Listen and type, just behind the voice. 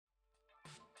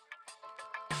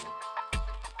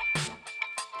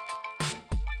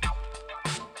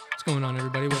What's going on,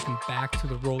 everybody? Welcome back to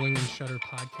the Rolling and Shutter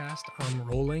podcast. I'm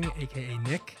Rolling, aka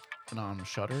Nick. And I'm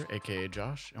Shutter, aka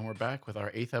Josh, and we're back with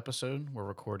our 8th episode. We're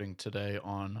recording today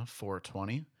on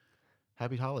 4/20.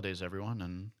 Happy holidays, everyone,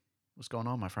 and what's going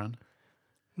on, my friend?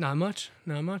 Not much.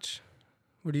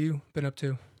 What have you been up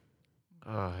to?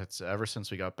 It's ever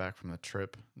since we got back from the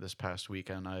trip this past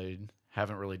weekend, I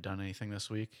haven't really done anything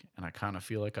this week, and I kind of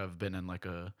feel like I've been in like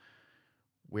a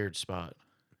weird spot.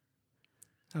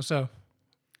 How so?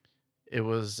 It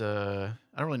was, I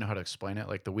don't really know how to explain it.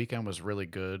 Like, the weekend was really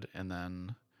good, and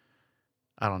then,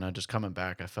 I don't know, just coming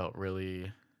back, I felt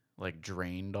really, like,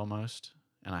 drained almost,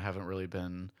 and I haven't really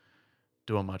been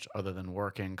doing much other than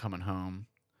working, coming home.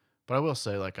 But I will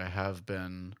say, like, I have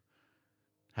been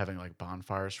having, like,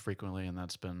 bonfires frequently, and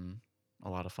that's been a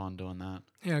lot of fun doing that.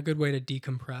 Yeah, a good way to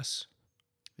decompress.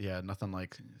 Yeah, nothing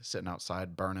like sitting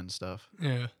outside burning stuff,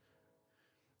 Yeah.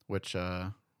 which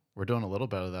we're doing a little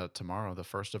bit of that tomorrow, the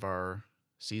first of our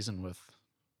season with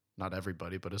not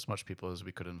everybody, but as much people as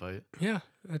we could invite. Yeah,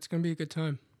 it's going to be a good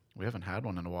time. We haven't had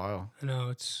one in a while. I know,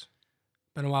 it's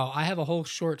been a while. I have a whole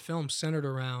short film centered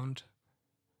around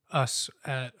us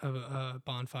at a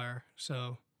bonfire.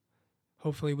 So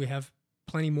hopefully we have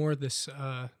plenty more this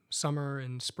summer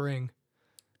and spring.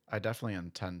 I definitely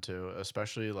intend to,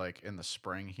 especially like in the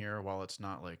spring here while it's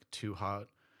not like too hot.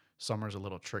 Summer's a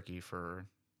little tricky for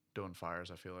doing fires,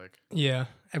 I feel like. Yeah,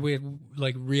 and we had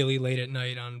like really late at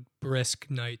night on brisk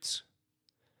nights.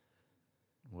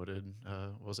 What did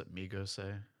what was it Migos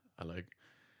say? I like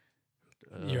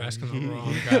You're asking the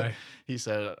wrong guy. He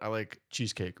said I like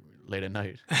cheesecake late at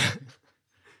night.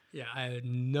 Yeah, I had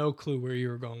no clue where you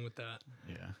were going with that.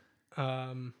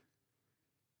 Yeah.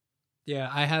 Yeah,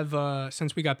 I have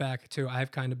since we got back too,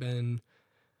 I've kind of been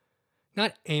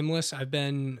not aimless. I've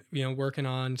been, working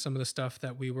on some of the stuff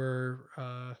that we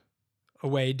were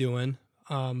away doing.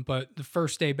 But the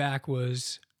first day back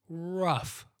was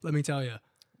rough, let me tell you.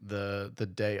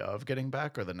 The day of getting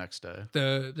back or the next day?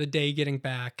 The day getting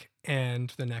back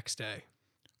and the next day.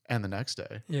 And the next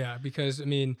day. Yeah, because I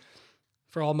mean,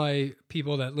 for all my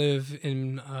people that live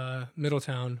in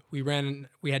Middletown, we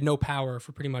had no power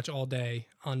for pretty much all day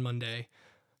on Monday.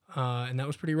 And that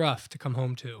was pretty rough to come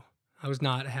home to. I was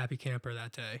not a happy camper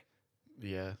that day.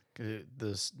 Yeah.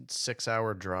 This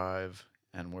 6-hour drive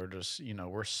and we're just,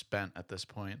 we're spent at this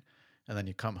point. And then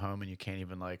you come home and you can't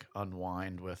even like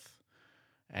unwind with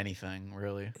anything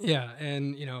really. Yeah.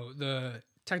 And, the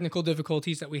technical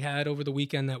difficulties that we had over the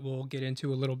weekend that we'll get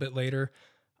into a little bit later.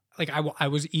 Like I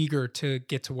was eager to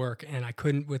get to work and I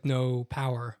couldn't with no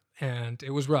power and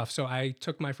it was rough. So I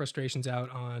took my frustrations out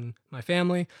on my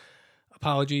family.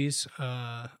 Apologies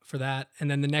for that. And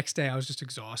then the next day I was just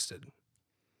exhausted.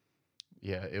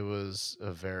 Yeah, it was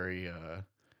a very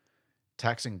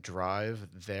taxing drive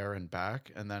there and back.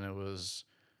 And then it was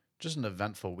just an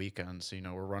eventful weekend. So,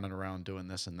 we're running around doing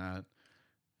this and that.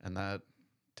 And that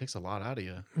takes a lot out of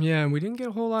you. Yeah, and we didn't get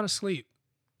a whole lot of sleep.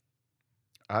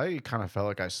 I kind of felt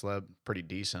like I slept pretty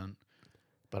decent.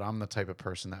 But I'm the type of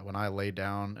person that when I lay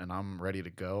down and I'm ready to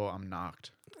go, I'm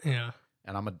knocked. Yeah.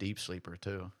 And I'm a deep sleeper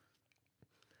too.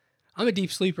 I'm a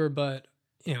deep sleeper, but,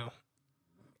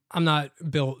 I'm not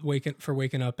built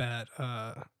waking up at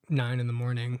 9 in the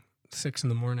morning, 6 in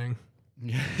the morning.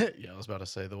 Yeah, I was about to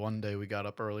say the one day we got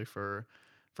up early for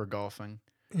golfing.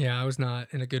 Yeah, I was not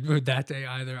in a good mood that day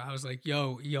either. I was like,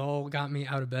 yo, y'all got me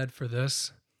out of bed for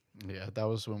this. Yeah, that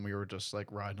was when we were just like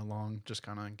riding along, just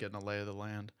kind of getting a lay of the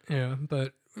land. Yeah,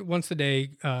 but once the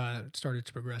day started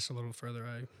to progress a little further,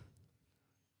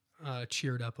 I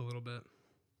cheered up a little bit.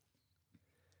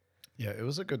 Yeah, it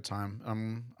was a good time.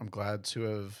 I'm glad to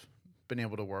have been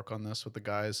able to work on this with the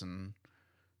guys and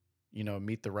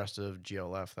meet the rest of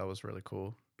GLF. That was really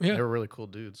cool. Yeah, they were really cool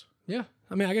dudes. Yeah,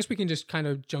 I mean, I guess we can just kind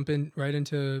of jump in right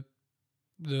into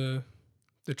the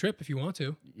trip if you want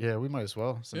to. Yeah, we might as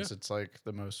well since it's like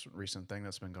the most recent thing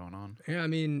that's been going on. Yeah, I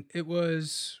mean, it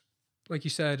was like you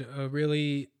said, a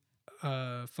really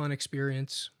fun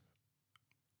experience.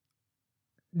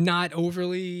 Not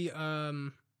overly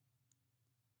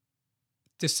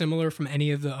dissimilar from any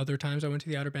of the other times I went to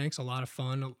the Outer Banks. A lot of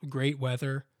fun, great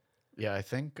weather. Yeah, I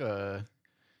think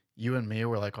you and me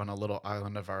were like on a little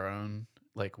island of our own.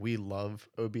 Like we love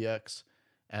OBX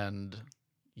and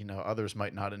others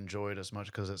might not enjoy it as much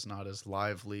because it's not as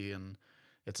lively and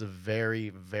it's a very,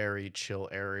 very chill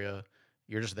area.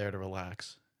 You're just there to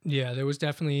relax. Yeah, there was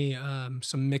definitely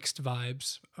some mixed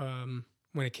vibes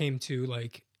when it came to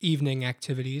like evening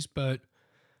activities, but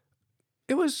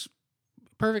it was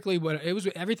perfectly it was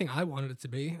everything I wanted it to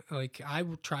be. Like I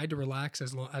tried to relax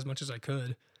as much as I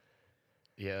could.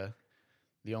 Yeah.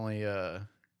 The only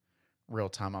real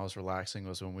time I was relaxing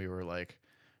was when we were like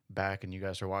back and you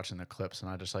guys were watching the clips, and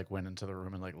I just like went into the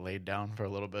room and like laid down for a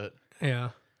little bit. Yeah.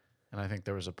 And I think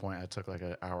there was a point I took like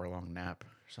an hour-long nap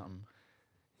or something.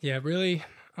 Yeah, really.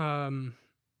 Um,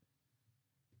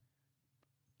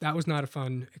 that was not a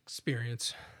fun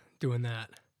experience doing that.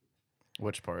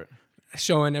 Which part?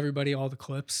 Showing everybody all the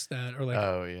clips that are like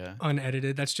Oh yeah.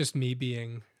 unedited. That's just me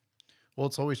being. Well,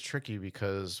 it's always tricky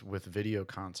because with video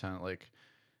content, like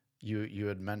you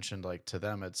had mentioned, like to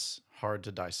them, it's hard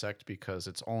to dissect because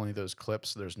it's only those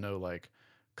clips. There's no like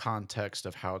context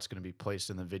of how it's going to be placed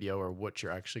in the video or what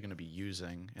you're actually going to be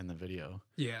using in the video.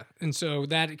 Yeah, and so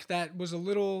that was a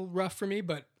little rough for me,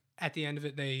 but at the end of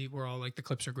it, they were all like, "The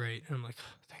clips are great," and I'm like,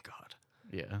 oh, "Thank God."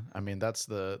 Yeah, I mean that's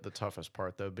the toughest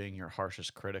part though, being your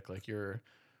harshest critic. Like you're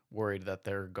worried that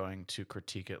they're going to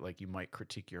critique it like you might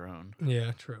critique your own.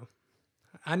 Yeah, true.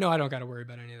 I know I don't got to worry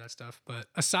about any of that stuff, but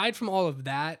aside from all of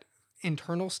that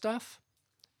internal stuff,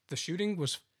 the shooting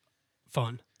was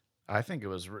fun. I think it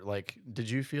was like, did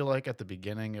you feel like at the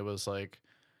beginning it was like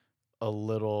a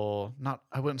little, not,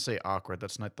 I wouldn't say awkward,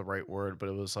 that's not the right word, but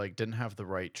it was like didn't have the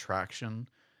right traction.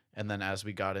 And then as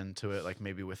we got into it, like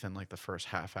maybe within like the first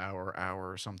half hour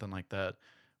or something like that,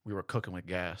 we were cooking with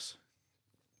gas.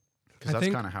 Because I that's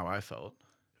think, kind of how I felt.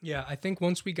 yeah, I think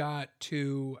once we got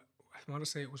to, I want to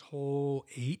say it was hole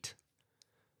 8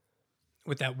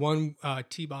 with that one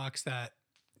tee box that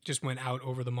just went out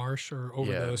over the marsh or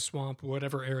over Yeah. the swamp,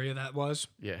 whatever area that was.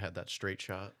 Yeah, it had that straight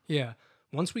shot. Yeah.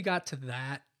 Once we got to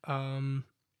that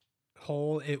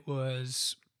hole, it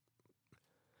was,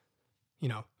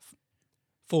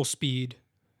 full speed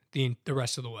the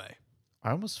rest of the way.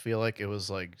 I almost feel like it was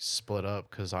like split up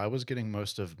because I was getting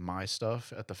most of my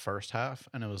stuff at the first half,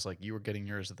 and it was like you were getting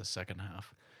yours at the second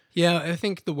half. Yeah, I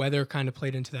think the weather kind of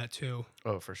played into that too.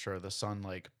 Oh, for sure. The sun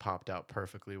like popped out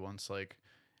perfectly once like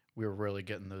we were really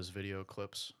getting those video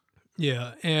clips.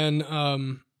 Yeah,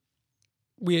 and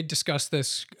we had discussed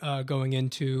this going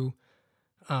into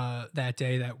that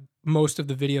day that most of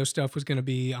the video stuff was going to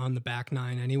be on the back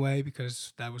 9 anyway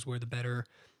because that was where the better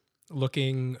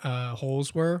looking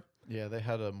holes were. Yeah, they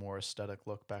had a more aesthetic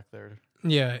look back there.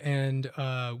 Yeah, and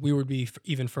we would be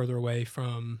even further away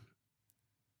from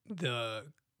the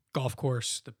golf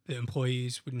course. The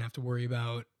employees wouldn't have to worry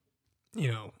about,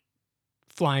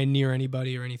 flying near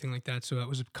anybody or anything like that. So that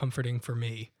was comforting for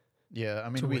me. Yeah, I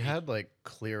mean, To we wait. had like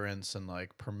clearance and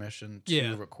like permission to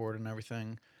Yeah. record and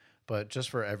everything, but just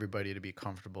for everybody to be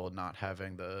comfortable not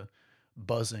having the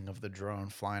buzzing of the drone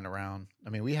flying around. I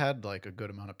mean, we had like a good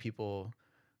amount of people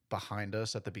behind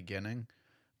us at the beginning,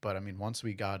 but I mean, once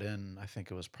we got in, I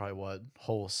think it was probably what,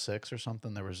 hole 6 or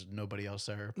something. There was nobody else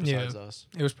there besides us.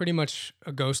 It was pretty much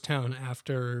a ghost town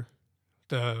after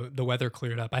the weather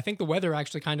cleared up. I think the weather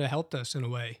actually kind of helped us in a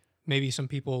way. Maybe some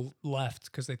people left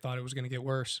because they thought it was going to get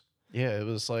worse. Yeah, it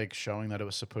was like showing that it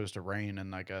was supposed to rain,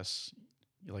 and I guess,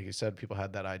 like you said, people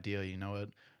had that idea. You know what?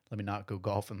 Let me not go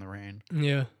golf in the rain.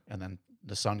 Yeah. And then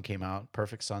the sun came out,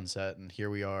 perfect sunset, and here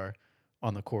we are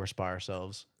on the course by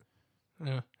ourselves.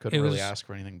 Yeah. Couldn't really ask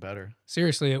for anything better.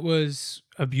 Seriously, it was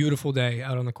a beautiful day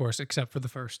out on the course, except for the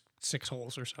first 6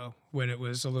 holes or so when it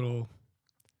was a little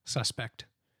suspect.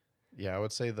 Yeah, I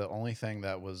would say the only thing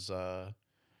that was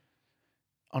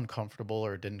uncomfortable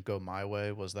or didn't go my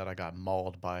way was that I got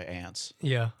mauled by ants.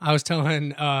 Yeah. I was telling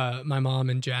my mom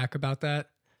and Jack about that.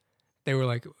 They were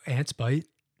like, ants bite?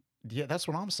 Yeah, that's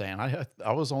what I'm saying.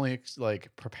 I was only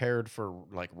like prepared for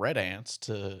like red ants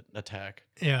to attack.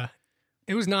 Yeah.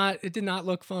 It did not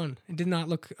look fun. It did not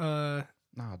look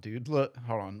Nah, dude. Look,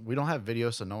 hold on. We don't have video,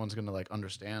 so no one's gonna like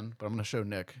understand. But I'm gonna show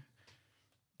Nick.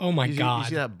 oh my You God.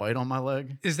 see that bite on my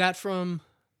leg? Is that from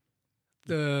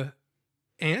the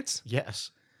ants?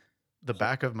 Yes. The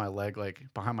back of my leg, like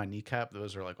behind my kneecap,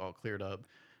 those are like all cleared up.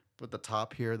 But the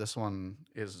top here, this one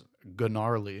is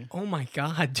gnarly. Oh my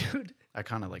God, dude. I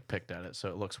kind of like picked at it, so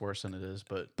it looks worse than it is.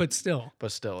 But still,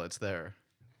 Still, it's there.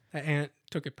 that ant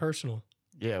took it personal.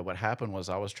 Yeah, what happened was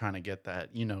I was trying to get that,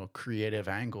 creative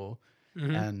angle.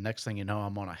 Mhm. And next thing you know,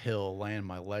 I'm on a hill laying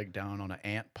my leg down on an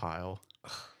ant pile.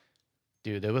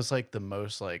 Dude, it was like the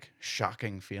most like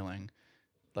shocking feeling.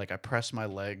 Like I pressed my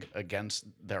leg against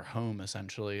their home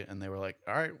essentially, and they were like,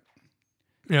 "All right,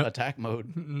 Yeah. attack mode."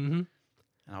 Mm-hmm.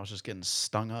 And I was just getting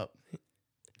stung up.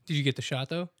 Did you get the shot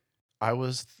though?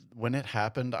 When it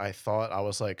happened, I thought I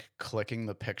was like clicking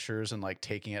the pictures and like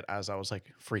taking it as I was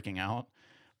like freaking out.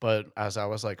 But as I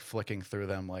was like flicking through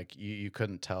them, like you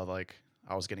couldn't tell like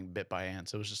I was getting bit by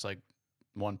ants. It was just like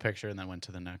one picture and then went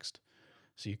to the next.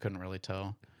 So you couldn't really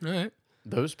tell. All right.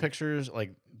 Those pictures,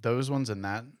 like those ones in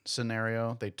that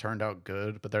scenario, they turned out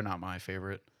good, but they're not my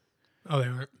favorite. Oh, they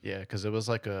weren't. Yeah, because it was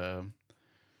like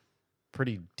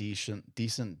pretty decent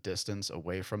distance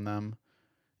away from them.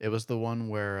 It was the one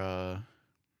where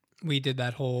We did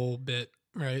that whole bit,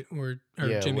 right? Where or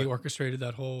yeah, Jimmy orchestrated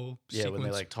that whole when they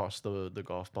sequence. like tossed the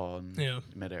golf ball in Yeah.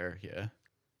 midair. Yeah.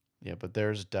 Yeah, but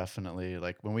there's definitely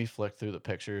like when we flick through the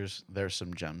pictures, there's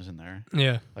some gems in there.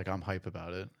 Yeah. Like I'm hype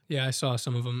about it. Yeah, I saw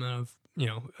some of them that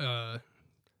have,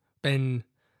 been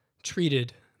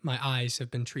treated. My eyes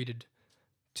have been treated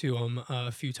to them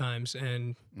a few times,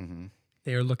 and Hmm.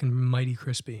 they are looking mighty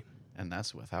crispy. And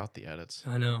that's without the edits,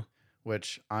 I know.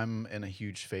 which I'm in a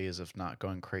huge phase of not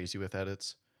going crazy with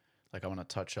edits. Like I want to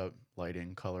touch up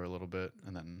lighting, color a little bit,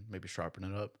 and then maybe sharpen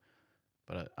it up.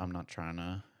 But I'm not trying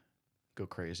to go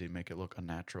crazy, make it look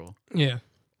unnatural. Yeah.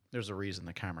 There's a reason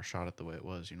the camera shot it the way it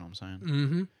was. You know what I'm saying?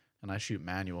 Mm-hmm. And I shoot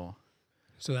manual,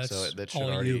 So so that's that should all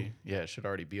you. already it should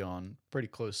already be on pretty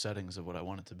close settings of what I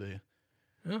want it to be.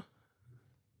 Yeah.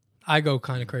 I go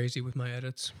kind of crazy with my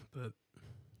edits, but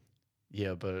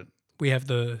Yeah, but we have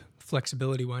the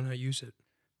flexibility. Why not use it?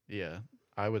 yeah,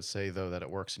 I would say though that it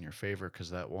works in your favor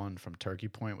because that one from Turkey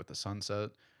Point with the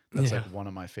sunset, that's Yeah. like one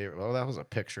of my favorite. Well, that was a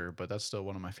picture, but that's still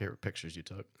one of my favorite pictures you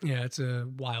took. Yeah, it's a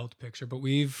wild picture, but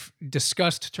we've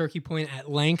discussed Turkey Point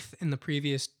at length in the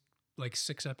previous like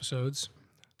 6 episodes.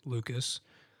 Lucas.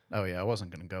 Oh yeah, I wasn't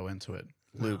gonna go into it.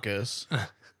 No. Lucas,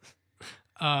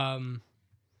 Um,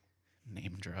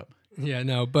 name drop. yeah,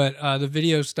 no, but the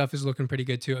video stuff is looking pretty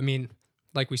good too. I mean,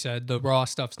 like we said, the raw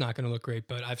stuff's not going to look great,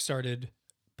 but I've started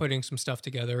putting some stuff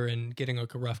together and getting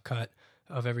like a rough cut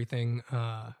of everything.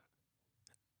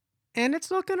 And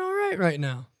it's looking all right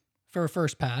now for a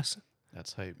first pass.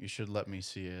 That's hype. You should let me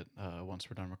see it once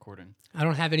we're done recording. I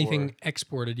don't have anything Or-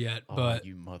 exported yet, Oh, but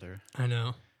you mother! I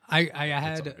know. I It's all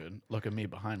had good. Look at me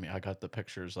behind me. I got the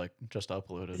pictures like just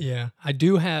uploaded. yeah, I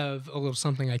do have a little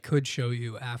something I could show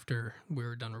you after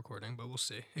we're done recording, but we'll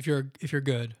see. If you're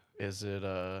good. Is it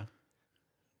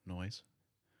noise?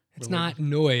 It's Little not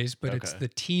noise, but it's Okay. the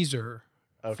teaser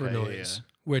Okay, for yeah, noise,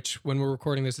 which when we're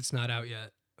recording this, it's not out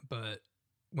yet. But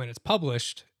when it's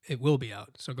published, it will be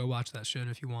out. So go watch that shit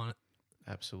if you want it.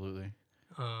 Absolutely.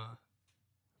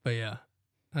 But yeah,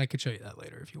 I could show you that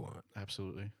later if you want.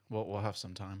 Absolutely. Well, we'll have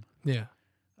some time. Yeah.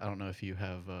 I don't know if you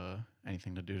have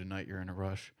anything to do tonight. You're in a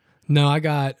rush. No, I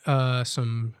got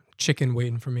some chicken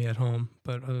waiting for me at home.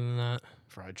 But other than that,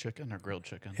 Fried chicken or grilled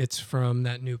chicken? it's from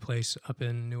that new place up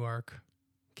in Newark,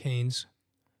 Canes.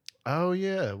 Oh,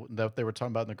 yeah. That they were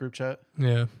talking about in the group chat?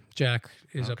 Yeah, Jack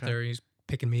is up Okay. there. He's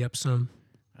picking me up some,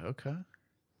 Okay.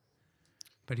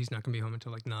 but he's not going to be home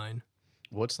until like 9.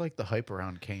 What's like the hype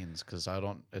around Canes? Because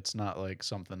it's not like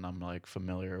something I'm like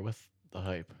familiar with the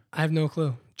hype. I have no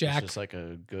clue. Jack. It's just like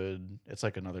it's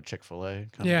like another Chick-fil-A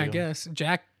kind Yeah, of I deal. guess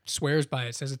Jack swears by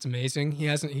it. Says it's amazing. He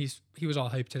was all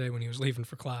hyped today when he was leaving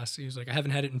for class. He was like, I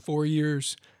haven't had it in 4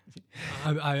 years.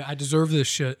 I deserve this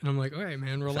shit. And I'm like, all right,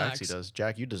 man, relax. Facts he does.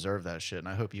 Jack, you deserve that shit, and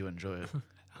I hope you enjoy it.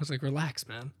 I was like, relax,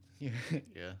 man.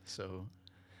 Yeah, so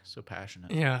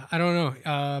passionate. Yeah, I don't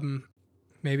know.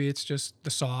 Maybe it's just the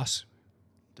sauce.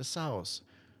 The sauce.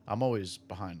 I'm always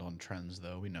behind on trends,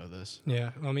 though. We know this.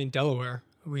 Yeah, I mean Delaware.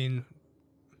 I mean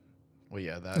Well,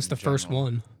 yeah, that's in the first general.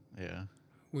 one. Yeah.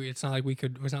 It's not like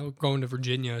it's not like going to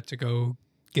Virginia to go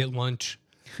get lunch.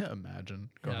 Imagine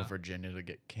going Yeah. to Virginia to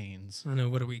get canes. I don't know.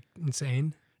 What are we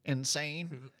insane?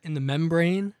 Insane. In the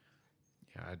membrane?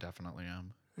 Yeah, I definitely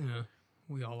am. Yeah,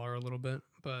 we all are a little bit,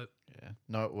 but Yeah.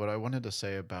 No, what I wanted to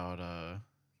say about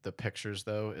the pictures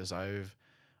though is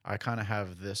I kind of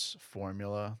have this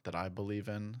formula that I believe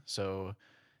in. So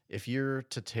if you're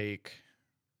to take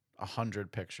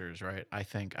 100 pictures, right? I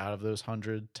think out of those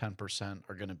 100, 10%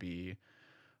 are going to be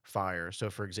fire. So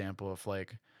for example, if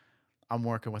like I'm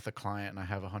working with a client and I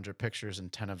have 100 pictures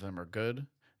and 10 of them are good,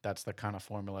 that's the kind of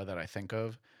formula that I think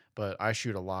of. But I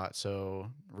shoot a lot,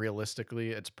 so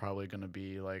realistically, it's probably going to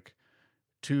be like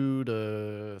 2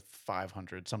 to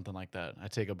 500, something like that. I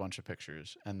take a bunch of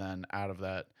pictures, and then out of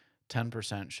that,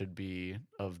 10% should be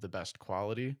of the best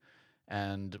quality.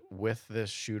 And with this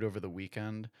shoot over the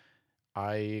weekend,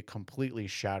 I completely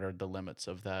shattered the limits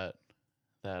of that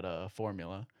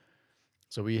formula.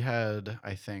 So we had,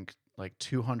 I think, like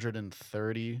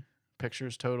 230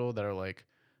 pictures total that are like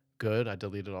good. I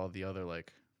deleted all the other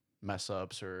like mess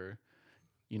ups or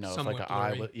if like somewhat an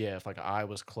eye blurry. if like an eye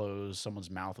was closed, someone's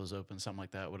mouth was open, something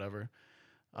like that, whatever.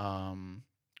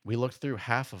 We looked through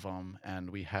half of them and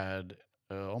we had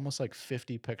almost like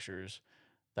 50 pictures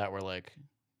that were like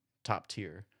top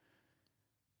tier.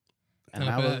 And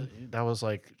Not bad. that was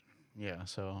like yeah,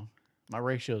 so my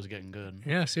ratio is getting good.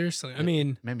 Yeah, seriously. I It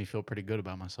mean, made me feel pretty good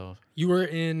about myself. you were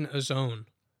in a zone.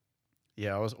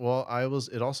 Yeah,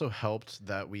 it also helped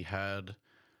that we had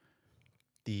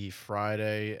the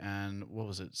Friday and what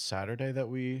was it, Saturday that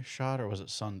we shot, or was it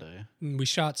Sunday? We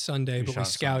shot Sunday, We but we shot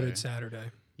scouted Sunday.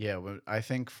 Saturday. Yeah, I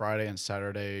think Friday and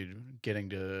Saturday getting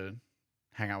to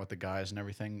hang out with the guys and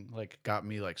everything like got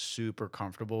me like super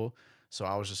comfortable. So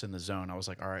I was just in the zone. I was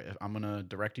like, all right, I'm gonna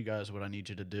direct you guys what I need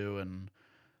you to do, and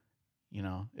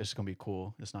it's gonna be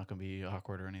cool. It's not gonna be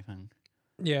awkward or anything.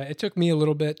 Yeah, it took me a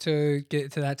little bit to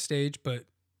get to that stage, but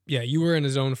yeah, you were in a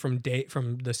zone from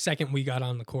the second we got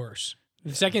on the course. The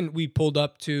Yeah. second we pulled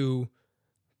up to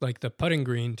like the putting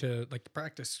green to like the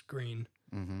practice green,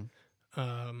 Mm-hmm.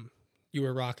 um, you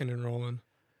were rocking and rolling.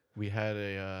 We had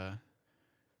a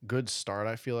good start,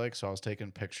 I feel like. So I was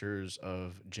taking pictures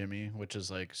of Jimmy, which is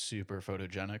like super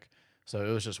photogenic. So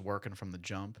it was just working from the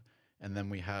jump. And then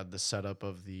we had the setup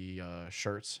of the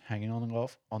shirts hanging on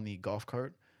the golf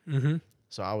cart. Mm-hmm.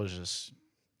 So I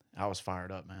was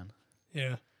fired up, man.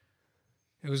 Yeah,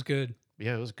 it was good.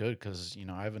 Yeah, it was good because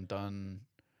I haven't done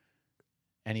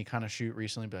any kind of shoot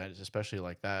recently, but especially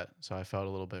like that. So I felt a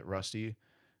little bit rusty.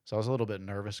 So I was a little bit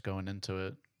nervous going into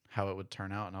it, how it would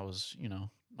turn out, and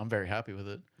I'm very happy with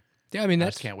it. Yeah, I mean I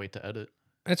just can't wait to edit.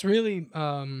 that's really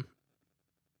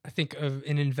I think of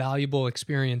an invaluable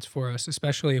experience for us,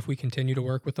 especially if we continue to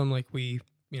work with them like we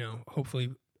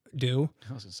hopefully do.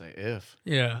 I was gonna say if.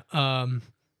 Yeah.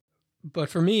 But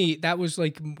for me, that was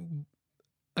like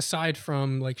aside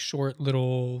from like short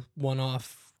little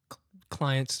one-off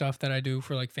client stuff that I do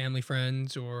for like family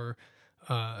friends or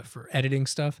for editing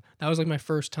stuff. That was like my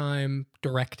first time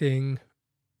directing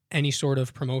any sort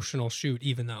of promotional shoot,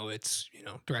 even though it's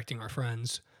directing our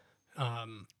friends.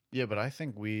 Yeah, but I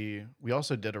think we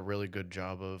also did a really good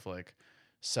job of like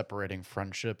separating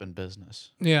friendship and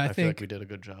business. Yeah, I feel like we did a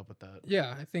good job with that.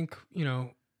 yeah, I think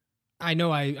I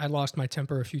know I lost my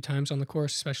temper a few times on the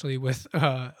course, especially with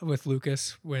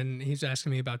Lucas when he's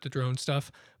asking me about the drone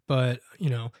stuff. But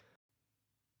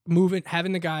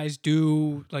having the guys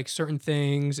do like certain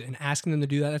things and asking them to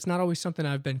do that's not always something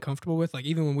I've been comfortable with. Like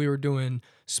even when we were doing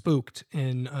Spooked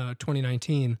in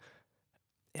 2019,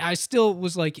 I still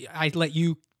was like, I let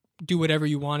you do whatever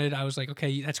you wanted. I was like,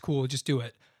 okay, that's cool, just do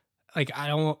it. Like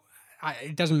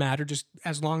it doesn't matter, just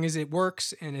as long as it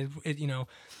works and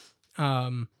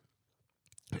um,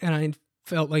 and I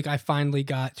felt like I finally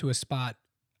got to a spot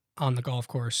on the golf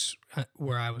course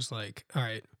where I was like, all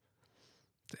right,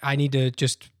 I need to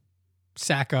just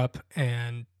sack up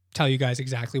and tell you guys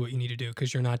exactly what you need to do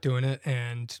because you're not doing it,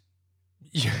 and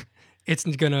it's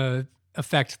gonna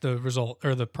affect the result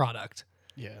or the product.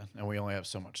 Yeah, and we only have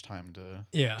so much time to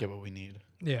Yeah, get what we need.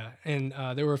 yeah, and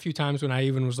there were a few times when I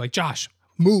even was like, Josh,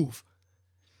 move.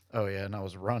 Oh yeah, and I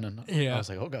was running. I Yeah. was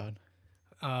like, oh god.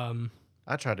 Um,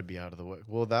 I tried to be out of the way.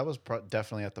 Well, that was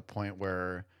definitely at the point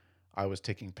where I was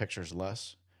taking pictures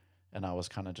less, and I was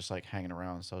kind of just like hanging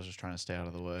around. So I was just trying to stay out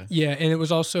of the way. yeah, and it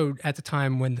was also at the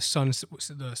time when the sun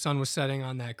was setting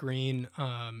on that green.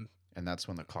 And that's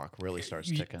when the clock really starts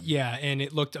ticking. Yeah, and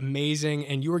it looked amazing,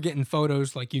 and you were getting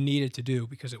photos like you needed to do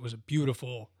because it was a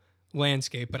beautiful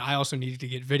landscape. But I also needed to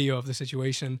get video of the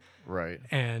situation, Right.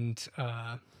 and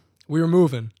we were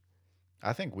moving.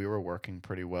 I think we were working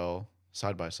pretty well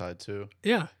side by side too.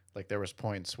 Yeah, Like there was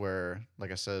points where,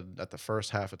 like I said, at the first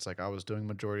half, it's like I was doing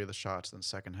majority of the shots. Then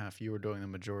second half, you were doing the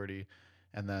majority,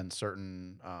 and then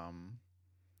certain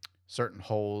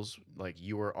holes, like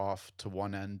you were off to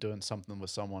one end doing something with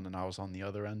someone, and I was on the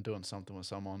other end doing something with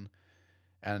someone.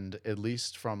 And at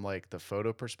least from like the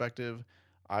photo perspective,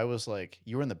 I was like,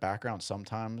 you were in the background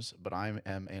sometimes, but I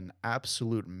am an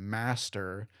absolute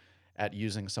master at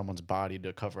using someone's body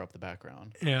to cover up the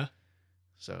background. yeah.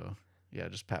 So yeah,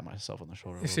 just pat myself on the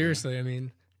shoulder. A little Seriously, I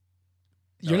mean,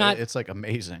 bit. you're No, not It's like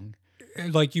amazing.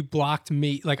 like you blocked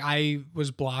me. Like I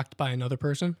was blocked by another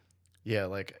person. Yeah,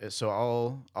 like so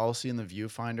I'll see in the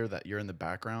viewfinder that you're in the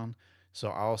background. So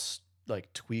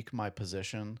like tweak my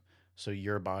position so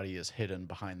your body is hidden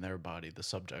behind their body, the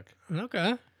subject.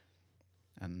 Okay.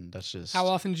 And that's just How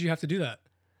often did you have to do that?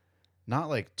 not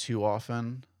like too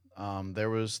often. There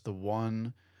was the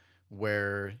one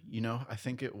where I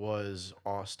think it was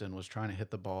Austin was trying to hit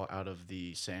the ball out of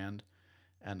the sand,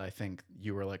 and I think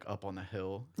you were like up on the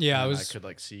hill. Yeah, and I could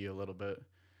like see you a little bit.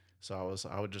 So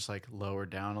I would just like lower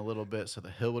down a little bit so the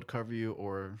hill would cover you,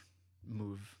 or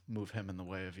move him in the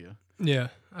way of you. Yeah,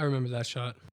 I remember that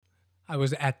shot. I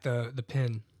was at the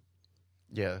pin.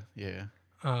 Yeah, yeah.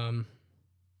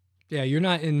 Yeah, you're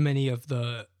not in many of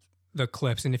the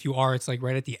clips, and if you are, it's like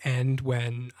right at the end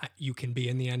when you can be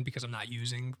in the end because I'm not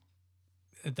using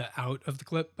the out of the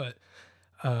clip. But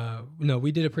no,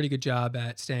 we did a pretty good job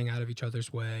at staying out of each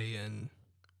other's way, and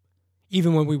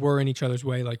even when we were in each other's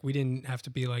way, like we didn't have to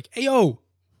be like, "Hey yo,"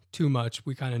 too much.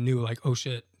 We kind of knew like, "Oh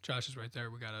shit, Josh is right there.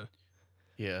 We gotta.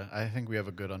 Yeah, I think we have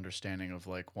a good understanding of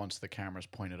like once the camera's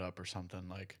pointed up or something,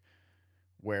 like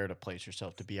where to place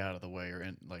yourself to be out of the way or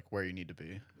in like where you need to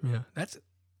be. Yeah,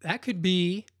 that could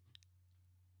be.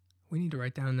 We need to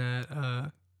write down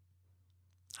that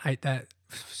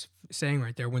saying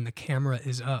right there when the camera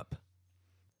is up.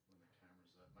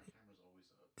 My camera's always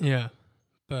up. Yeah,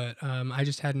 but I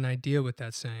just had an idea with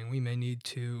that saying. We may need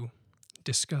to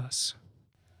discuss.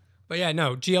 But yeah,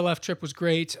 no, GLF trip was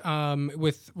great.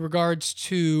 With regards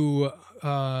to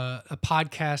a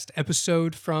podcast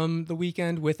episode from the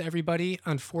weekend with everybody,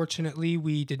 unfortunately,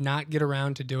 we did not get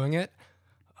around to doing it.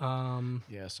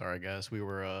 Yeah, sorry guys. We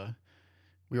were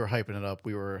hyping it up.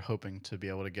 We were hoping to be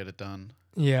able to get it done.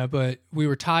 Yeah, but we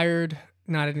were tired,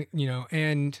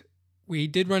 and we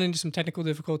did run into some technical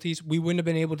difficulties. We wouldn't have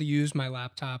been able to use my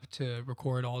laptop to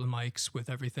record all the mics with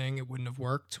everything. It wouldn't have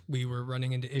worked. We were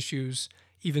running into issues,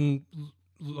 even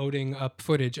loading up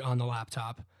footage on the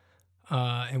laptop.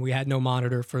 And we had no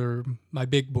monitor for my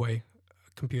big boy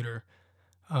computer.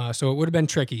 So it would have been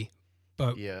tricky.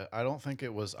 But Yeah, I don't think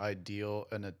it was ideal,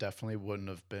 and it definitely wouldn't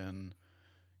have been,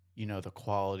 the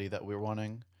quality that we were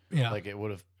wanting. yeah, Like it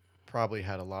would have probably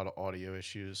had a lot of audio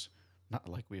issues, not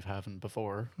like we've had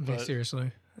before. okay, But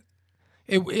seriously.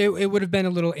 It would have been a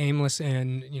little aimless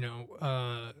and,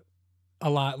 a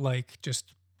lot like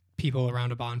just people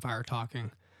around a bonfire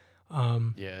talking.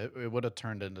 yeah, it would have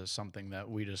turned into something that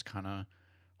we just kind of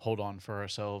hold on for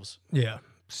ourselves. Yeah.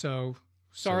 So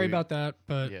sorry we- about that,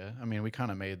 but Yeah, I mean, we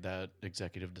kind of made that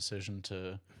executive decision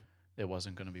it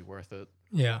wasn't going to be worth it.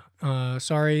 yeah.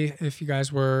 Sorry if you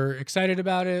guys were excited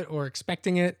about it or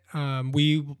expecting it.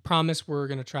 We promise we're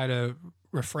going to try to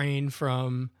refrain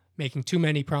from making too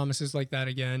many promises like that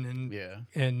again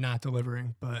and not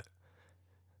delivering, but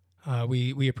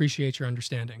we appreciate your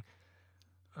understanding.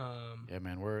 Yeah,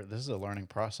 man, this is a learning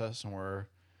process, and we're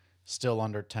still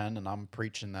under 10, and I'm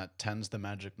preaching that 10's the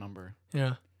magic number.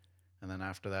 Yeah. And then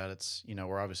after that, it's,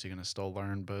 we're obviously going to still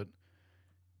learn, but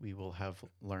we will have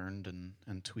learned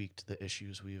and tweaked the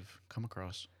issues we've come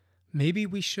across. Maybe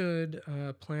we should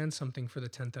plan something for the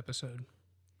 10th episode.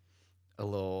 A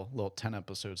little 10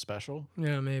 episode special.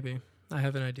 Yeah, maybe. I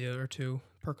have an idea or two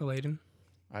percolating.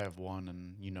 I have one,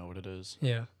 and you know what it is.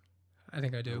 Yeah, I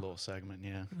think I A do. little segment,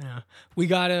 yeah. Yeah. We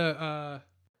got to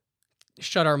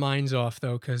shut our minds off,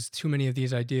 though, because too many of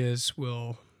these ideas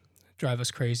will drive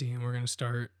us crazy, and we're going to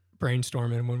start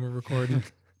brainstorming when we're recording.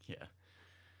 Yeah.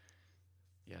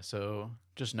 Yeah, so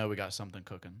just know we got something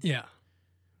cooking. Yeah.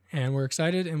 And we're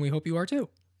excited, and we hope you are too.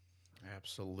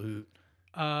 Absolute.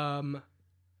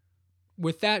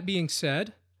 With that being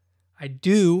said, I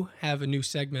do have a new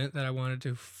segment that I wanted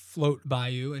to float by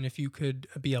you, and if you could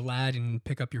be a lad and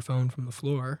pick up your phone from the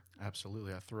floor.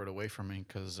 Absolutely. I threw it away from me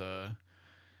because I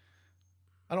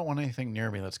don't want anything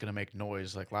near me that's going to make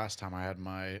noise. Like last time I had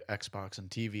my Xbox and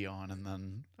TV on, and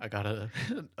then I got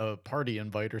a party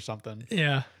invite or something.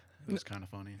 Yeah. It was kind of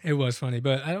funny. It was funny,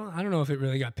 but I don't know if it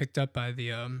really got picked up by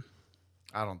the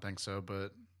I don't think so,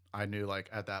 but I knew like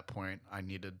at that point I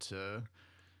needed to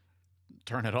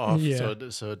turn it off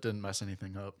so it didn't mess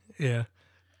anything up. Yeah.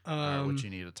 All right, what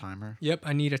you need, a timer? Yep,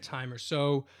 I need a timer.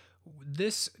 So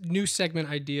this new segment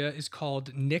idea is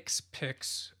called Nick's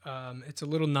Picks. It's a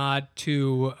little nod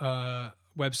to a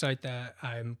website that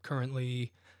I'm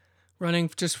currently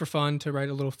running just for fun to write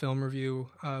a little film review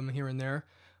here and there.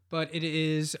 But it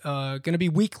is going to be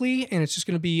weekly, and it's just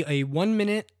going to be a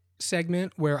 1-minute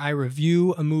segment where I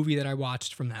review a movie that I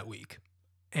watched from that week.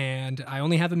 And I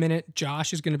only have a minute.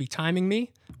 Josh is going to be timing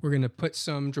me. We're going to put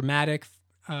some dramatic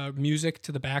music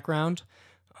to the background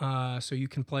so you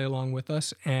can play along with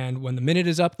us. And when the minute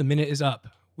is up, the minute is up.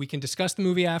 We can discuss the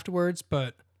movie afterwards,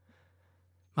 but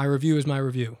my review is my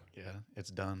review. Yeah,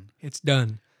 it's done. It's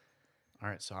done. All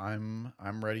right, so I'm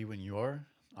ready when you are.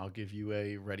 I'll give you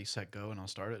a ready, set, go, and I'll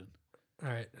start it. All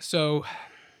right. So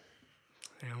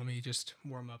let me just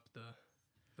warm up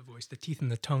the voice, the teeth and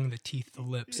the tongue, the teeth, the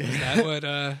lips. Is that what?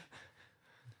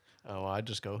 Oh, I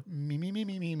just go me.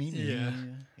 Yeah.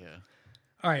 Yeah.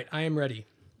 All right. I am ready.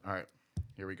 All right,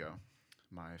 here we go.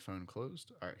 My phone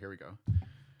closed. All right, here we go.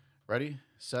 Ready,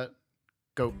 set,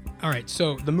 go. All right.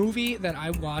 So the movie that I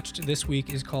watched this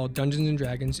week is called Dungeons and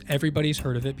Dragons. Everybody's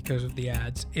heard of it because of the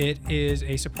ads. It is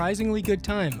a surprisingly good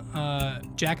time.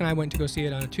 Jack and I went to go see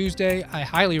it on a Tuesday. I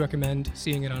highly recommend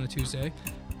seeing it on a Tuesday.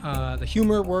 The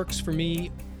humor works for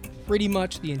me pretty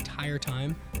much the entire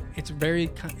time. It's very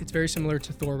similar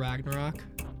to Thor Ragnarok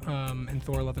and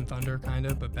Thor Love and Thunder, kind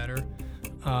of, but better.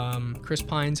 Chris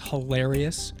Pine's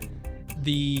hilarious.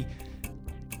 The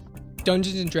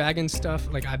Dungeons and Dragons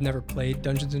stuff, like I've never played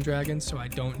Dungeons and Dragons, so I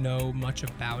don't know much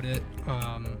about it.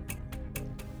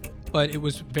 but it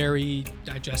was very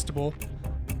digestible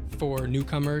for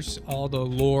newcomers. All the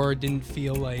lore didn't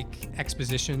feel like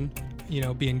exposition,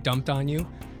 being dumped on you.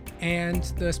 And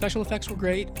the special effects were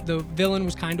great. The villain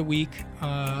was kind of weak,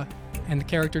 and the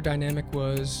character dynamic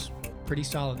was pretty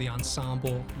solid. The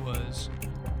ensemble was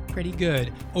pretty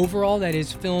good. Overall, that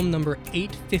is film number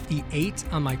 858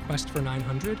 on my quest for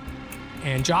 900.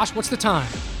 And Josh, what's the time?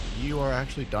 You are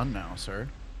actually done now, sir.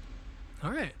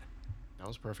 All right. That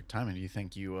was perfect timing. Do you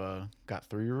think you got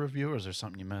through your review, or is there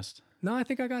something you missed? No, I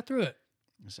think I got through it.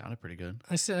 It sounded pretty good.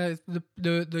 I said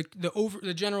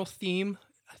the general theme.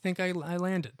 I think I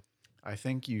landed. I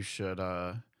think you should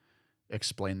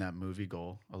explain that movie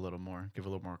goal a little more. Give a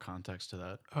little more context to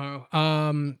that.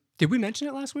 Oh, did we mention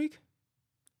it last week?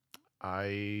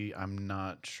 I'm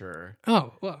not sure.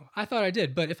 Oh, well, I thought I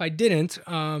did, but if I didn't,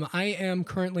 I am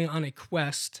currently on a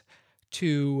quest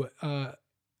to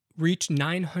reach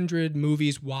 900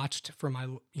 movies watched for my,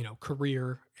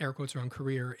 career, air quotes around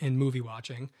career in movie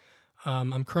watching.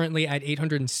 I'm currently at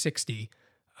 860.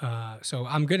 So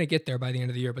I'm going to get there by the end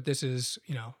of the year, but this is,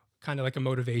 kind of like a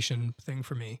motivation thing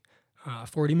for me.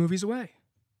 40 movies away.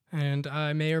 And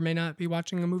I may or may not be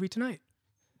watching a movie tonight.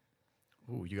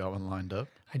 Ooh, you got one lined up?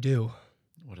 I do.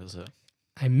 What is it?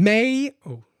 I may.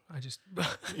 Oh, I just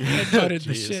headbutted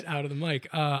the shit out of the mic.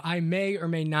 I may or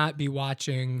may not be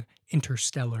watching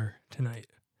Interstellar tonight,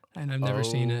 and I've never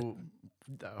seen it.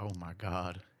 Oh my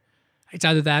God! It's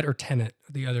either that or Tenet,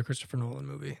 the other Christopher Nolan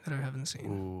movie that I haven't seen.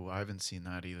 Ooh, I haven't seen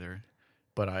that either,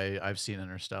 but I've seen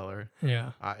Interstellar.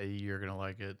 Yeah, you're gonna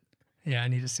like it. Yeah, I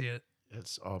need to see it.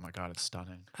 Oh my God, it's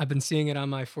stunning. I've been seeing it on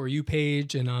my For You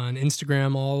page and on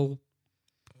Instagram all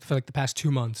for like the past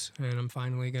 2 months, and I'm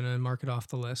finally gonna mark it off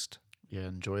the list. Yeah,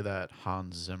 enjoy that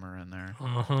Hans Zimmer in there.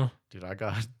 Dude, I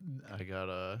got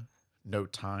No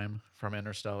Time from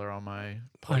Interstellar on my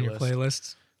playlist. On your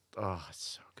playlists. Oh,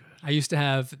 it's so good. I used to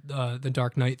have the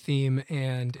Dark Knight theme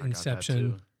and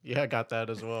Inception. Yeah, I got that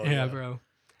as well. Yeah, bro.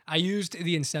 I used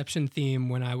the Inception theme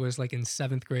when I was like in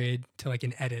 7th grade to like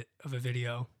an edit of a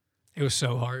video. It was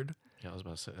so hard. Yeah, I was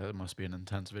about to say, that must be an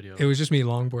intense video. It was just me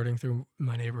longboarding through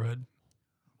my neighborhood.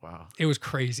 Wow. It was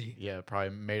crazy. Yeah, it probably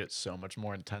made it so much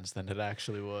more intense than it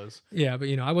actually was. Yeah, but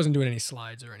I wasn't doing any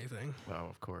slides or anything. Well,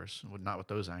 of course. Not with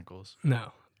those ankles.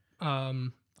 No.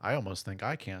 I almost think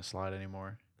I can't slide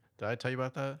anymore. Did I tell you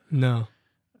about that? No.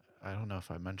 I don't know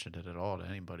if I mentioned it at all to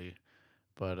anybody.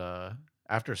 But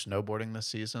after snowboarding this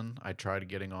season, I tried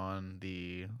getting on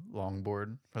the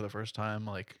longboard for the first time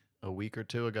like a week or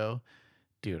two ago.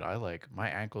 Dude, my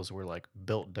ankles were like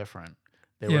built different.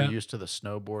 They were used to the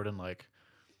snowboard, and like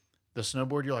the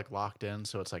snowboard you're like locked in,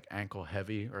 so it's like ankle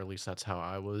heavy, or at least that's how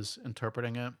I was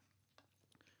interpreting it.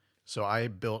 So I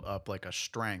built up like a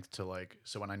strength to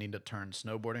so when I need to turn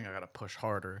snowboarding, I got to push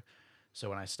harder. So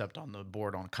when I stepped on the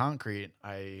board on concrete,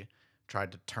 I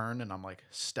tried to turn, and I'm like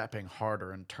stepping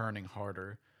harder and turning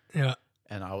harder. Yeah.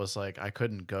 And I was like, I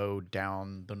couldn't go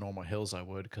down the normal hills I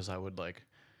would, because I would like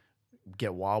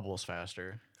get wobbles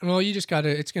faster. Well, it's going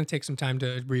to take some time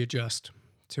to readjust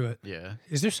to it. Yeah.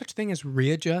 Is there such thing as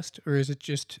readjust, or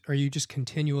are you just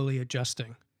continually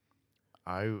adjusting?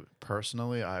 I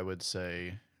would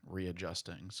say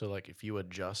readjusting. So like if you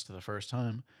adjust the first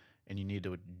time and you need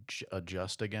to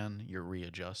adjust again, you're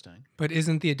readjusting. But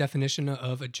isn't the definition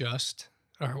of adjust?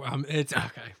 Or it's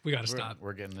okay. We got to stop.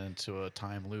 We're getting into a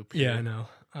time loop here. Yeah, I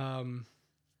know.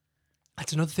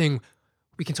 That's another thing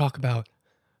we can talk about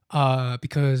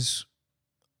because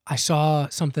I saw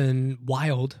something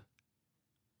wild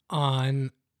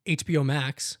on HBO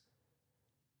Max.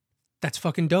 That's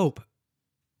fucking dope.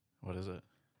 What is it?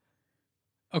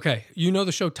 Okay, you know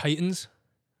the show Titans?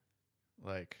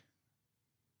 Like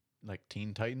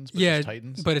Teen Titans? Yeah, just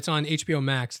Titans? But it's on HBO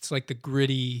Max. It's like the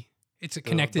gritty. It's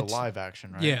connected. The live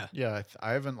action, right? Yeah. Yeah,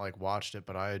 I haven't like watched it,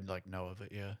 but I like know of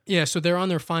it, yeah. Yeah, so they're on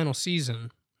their final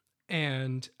season.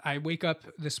 And I wake up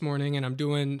this morning and I'm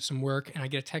doing some work and I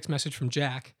get a text message from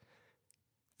Jack.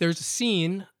 There's a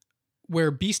scene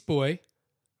where Beast Boy,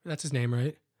 that's his name,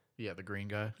 right? Yeah, the green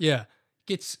guy. Yeah.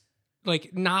 Gets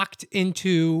like knocked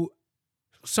into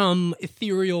some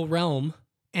ethereal realm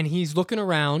and he's looking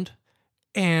around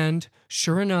and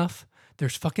sure enough,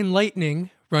 there's fucking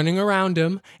lightning running around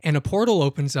him and a portal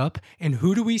opens up and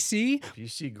who do we see?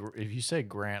 If you say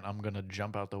Grant, I'm going to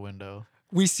jump out the window.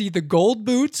 We see the gold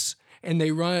boots and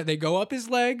they go up his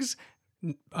legs,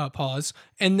 pause,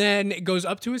 and then it goes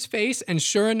up to his face and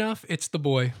sure enough, it's the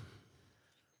boy.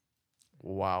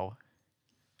 Wow.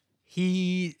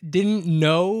 He didn't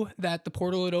know that the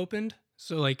portal had opened.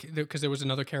 So like, because there was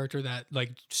another character that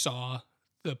like saw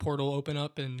the portal open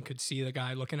up and could see the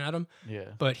guy looking at him. Yeah.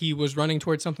 But he was running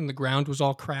towards something. The ground was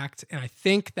all cracked, and I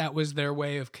think that was their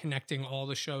way of connecting all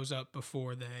the shows up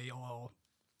before they all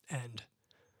end.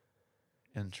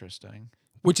 Interesting.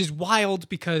 Which is wild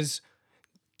because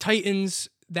Titans,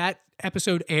 that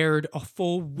episode aired a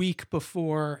full week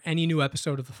before any new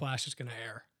episode of The Flash is going to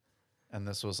air. And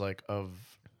this was like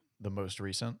of the most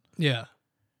recent? Yeah.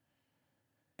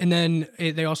 And then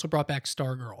they also brought back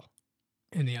Stargirl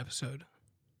in the episode,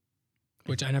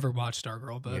 which I never watched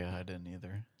Stargirl, but yeah, I didn't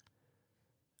either.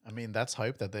 I mean, that's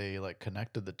hype that they like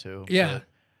connected the two. Yeah. But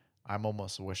I'm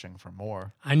almost wishing for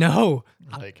more. I know.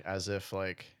 Like as if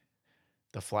like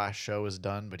the Flash show is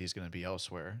done, but he's going to be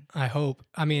elsewhere. I hope.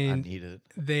 I I mean, need it.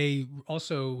 they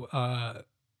also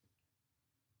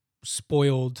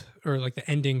spoiled, or like the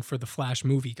ending for the Flash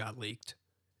movie got leaked.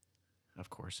 Of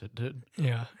course it did.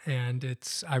 Yeah, and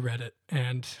I read it,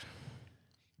 and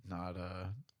Not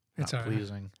it's not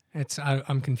pleasing.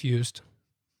 I'm confused.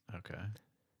 Okay.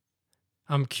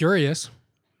 I'm curious,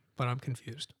 but I'm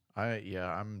confused.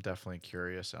 I'm definitely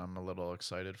curious. I'm a little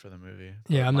excited for the movie.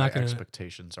 Yeah, but I'm my not gonna.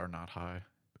 expectations are not high.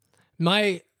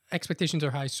 My expectations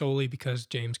are high solely because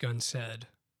James Gunn said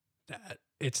that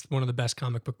it's one of the best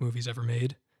comic book movies ever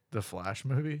made. The Flash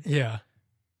movie? Yeah,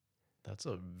 That's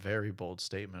a very bold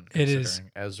statement It is.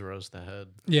 considering Ezra's the head.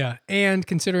 yeah, and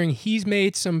considering he's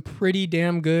made some pretty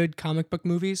damn good comic book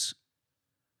movies.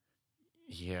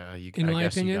 Yeah, In I my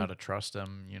guess opinion. you gotta trust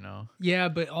him, you know. Yeah,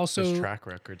 but His also track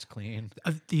record's clean.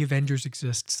 The Avengers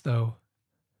exists though.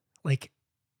 Like,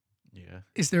 Yeah.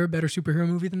 is there a better superhero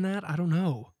movie than that? I don't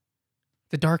know.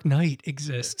 The Dark Knight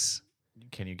exists.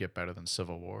 Can you get better than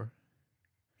Civil War?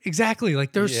 Exactly.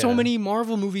 Like, there's so Yeah. many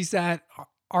Marvel movies that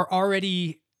are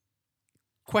already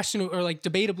questionable or like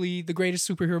debatably the greatest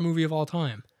superhero movie of all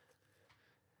time.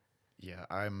 Yeah,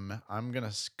 I'm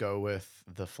gonna go with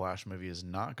the Flash movie is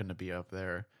not gonna be up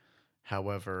there.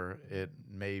 However, it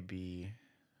may be.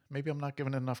 Maybe I'm not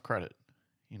giving it enough credit.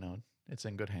 You know, it's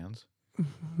in good hands.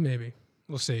 Maybe.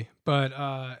 We'll see.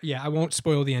 But yeah, I won't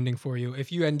spoil the ending for you.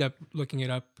 If you end up looking it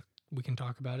up, we can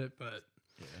talk about it. But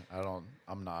Yeah,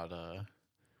 I'm not.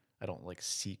 I don't like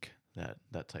seek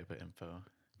that type of info.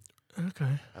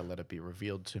 okay. I let it be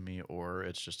revealed to me, or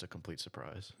it's just a complete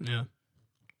surprise. Yeah.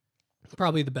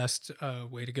 Probably the best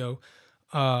way to go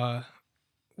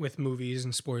with movies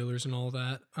and spoilers and all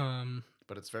that.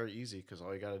 But it's very easy because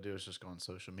all you got to do is just go on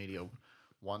social media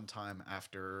one time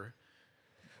after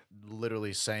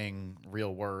literally saying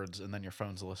real words, and then your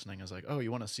phone's listening. Is like, oh,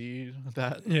 you want to see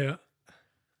that? Yeah.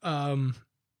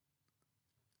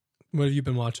 What have you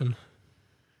been watching?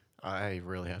 I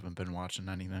really haven't been watching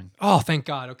anything. Oh, thank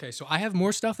God. Okay, so I have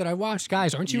more stuff that I watched.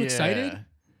 Guys, aren't you excited?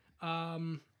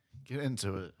 Get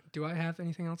into it. Do I have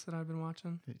anything else that I've been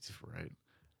watching? It's right.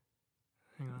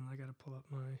 Hang on, I gotta pull up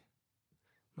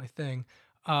my thing.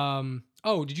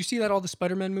 Oh, did you see that all the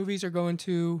Spider-Man movies are going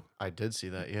to I did see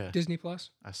that. Yeah, Disney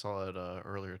Plus? I saw it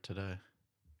earlier today.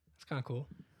 That's kind of cool.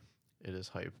 It is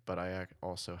hype, but I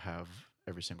also have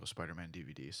every single Spider-Man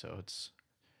DVD, so it's,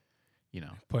 you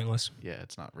know, Pointless. yeah,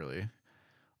 it's not really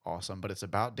awesome, but it's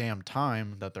about damn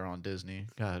time that they're on Disney.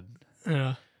 God,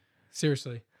 Yeah.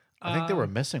 Seriously. I think they were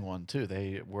missing one too.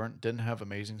 They didn't have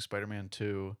Amazing Spider-Man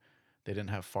 2, they didn't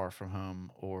have Far From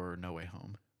Home or No Way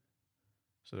Home,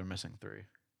 so they're missing 3.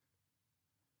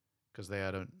 Because they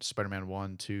had a Spider-Man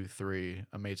 1, 2, 3,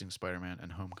 Amazing Spider-Man,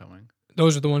 and Homecoming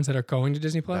Those are the ones that are going to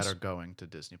Disney Plus? that are going to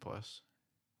Disney Plus.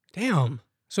 Damn.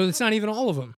 So it's not even all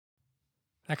of them.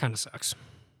 That kind of sucks.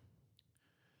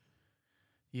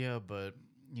 Yeah, but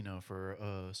you know, for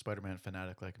a Spider-Man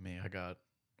fanatic like me, I got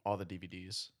all the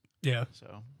DVDs, Yeah.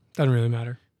 so Doesn't really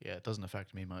matter. yeah, it doesn't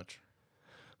affect me much.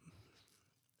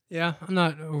 Yeah, I'm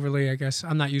not overly, I guess.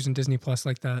 I'm not using Disney Plus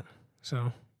like that.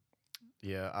 So,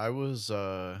 Yeah, I was.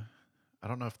 I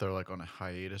don't know if they're like on a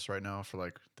hiatus right now for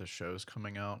like the shows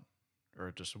coming out,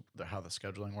 or just how the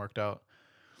scheduling worked out.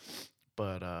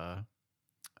 But I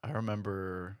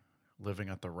remember living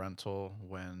at the rental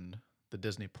when the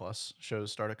Disney Plus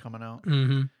shows started coming out.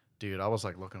 mm-hmm. Dude, I was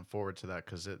like looking forward to that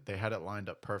because they had it lined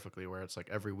up perfectly where it's like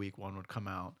every week one would come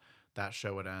out, that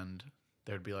show would end,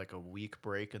 there'd be like a week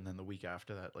break, and then the week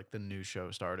after that, like the new show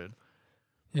started.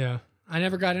 Yeah. I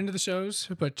never got into the shows,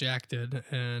 but Jack did,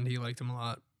 and he liked them a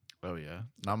lot. Oh yeah,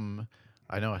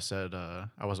 I know I said I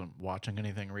wasn't watching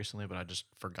anything recently, but I just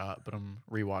forgot. But I'm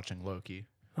rewatching Loki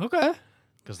Okay.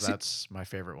 because that's my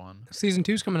favorite one. Season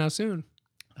 2's coming out soon.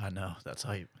 I know, that's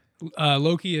hype.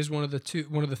 Loki is one of the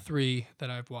 3 that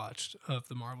I've watched of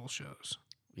the Marvel shows.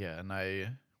 Yeah, and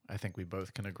I think we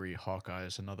both can agree Hawkeye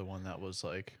is another one that was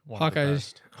like one of the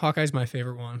best. Hawkeye's my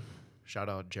favorite one. Shout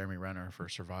out Jeremy Renner for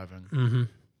surviving. Mm-hmm.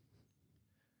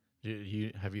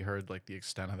 You have you heard like the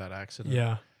extent of that accident?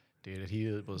 Yeah. Dude, he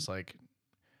was like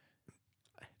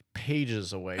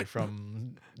pages away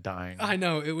from I dying.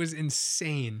 know. It was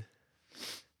insane.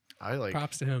 I like,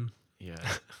 Props to him. yeah,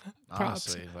 Props.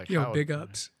 honestly, like Yo, how big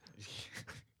ups.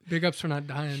 Big ups for not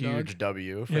dying, dog. huge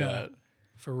W for Yeah, that.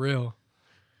 for real.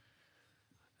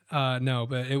 No,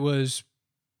 but it was.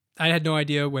 I had no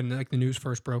idea when like the news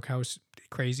first broke how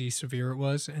crazy severe it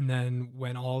was, and then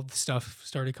when all the stuff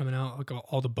started coming out, like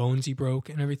all the bones he broke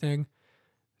and everything,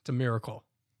 it's a miracle.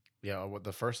 Yeah, what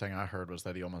the first thing I heard was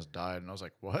that he almost died, and I was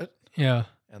like, "What?" Yeah,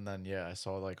 And then yeah, I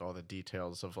saw like all the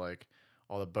details of like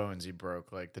all the bones he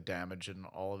broke, like the damage in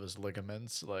all of his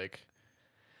ligaments. Like,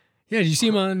 yeah. Did you see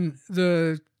him on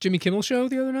the Jimmy Kimmel show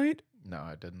the other night? no,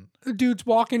 I didn't. The dude's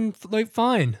walking like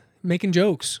fine, making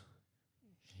jokes.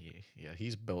 Yeah,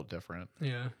 he's built different.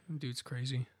 Yeah, dude's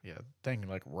crazy. Yeah, thing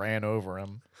like ran over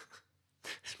him.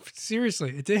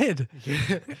 Seriously, it did.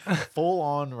 Full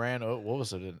on ran. What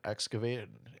was it? An excavator?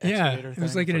 Yeah, Excavator it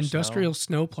was thing like an for snow? industrial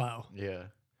snowplow. Yeah.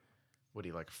 Would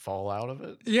he like fall out of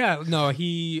it? Yeah, no,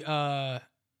 he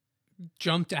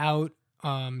jumped out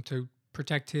to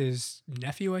protect his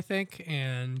nephew, I think,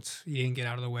 and he didn't get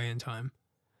out of the way in time.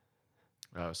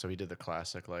 Oh, so he did the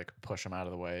classic like push him out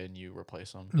of the way and you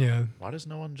replace him. Yeah, Why does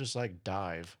no one just like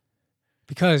dive?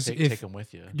 because Take him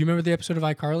with you. do you remember the episode of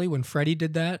iCarly when Freddie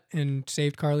did that and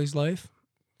saved Carly's life?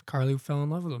 Carly fell in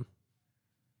love with him.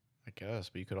 I guess,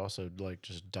 but you could also like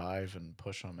just dive and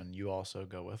push him, and you also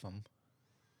go with him.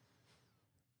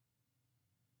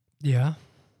 Yeah,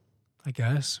 I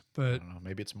guess, I but don't know.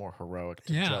 Maybe it's more heroic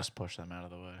to Yeah. just push them out of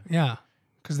the way. yeah,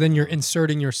 because then you're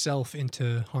inserting yourself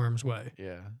into harm's way.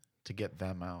 Yeah, to get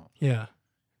them out. Yeah.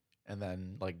 And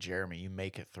then like Jeremy, you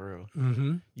make it through.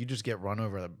 Mm-hmm. You just get run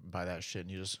over by that shit,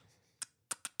 and you just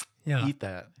Yeah. eat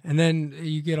that. And then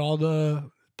you get all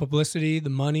the publicity, the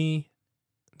money,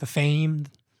 the fame.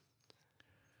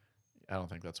 I don't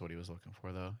think that's what he was looking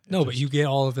for, though. No, but you get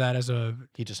all of that as a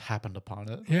He just happened upon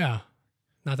it. yeah.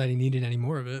 Not that he needed any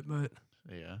more of it, but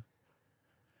Yeah.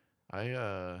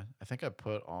 I think I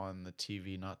put on the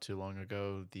TV not too long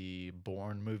ago the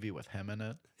Bourne movie with him in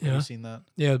it. Have Yeah. you seen that?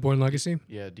 yeah, Born Legacy.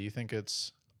 Yeah. Do you think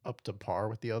it's up to par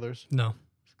with the others? No.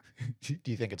 Do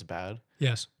you think it's bad?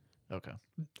 Yes. Okay.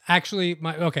 Actually,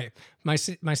 my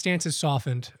stance is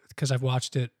softened because I've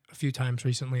watched it a few times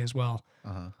recently as well.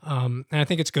 Uh-huh. And I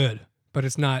think it's good, but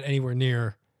it's not anywhere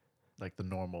near Like the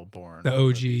normal Bourne. the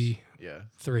OG movies. Yeah.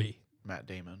 3. Matt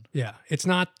Damon. Yeah, it's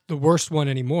not the worst one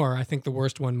anymore. I think the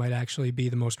worst one might actually be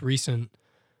the most recent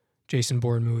Jason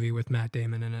Bourne movie with Matt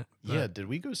Damon in it. But Yeah. Did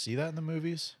we go see that in the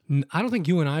movies? I don't think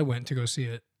you and I went to go see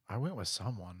it. I went with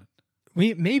someone.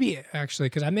 We maybe actually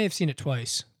because I may have seen it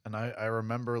twice. And I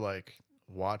remember like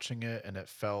watching it and it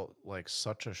felt like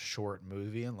such a short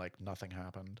movie and like nothing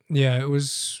happened. Yeah, it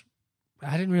was.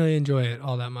 I didn't really enjoy it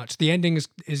all that much. The ending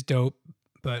is dope,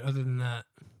 but other than that,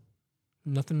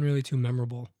 nothing really too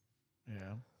memorable.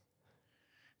 Yeah.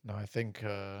 No, I think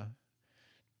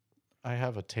I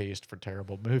have a taste for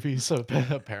terrible movies,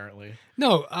 apparently.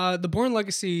 No, The Bourne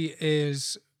Legacy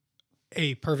is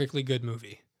a perfectly good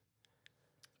movie.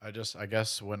 I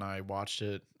guess when I watched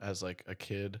it as like a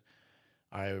kid,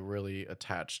 I really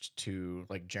attached to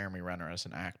like Jeremy Renner as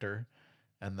an actor.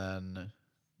 And then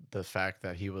the fact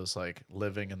that he was like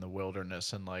living in the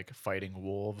wilderness and like fighting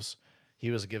wolves, he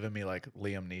was giving me like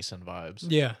Liam Neeson vibes.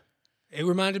 Yeah, it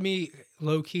reminded me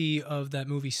low key of that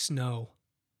movie Snow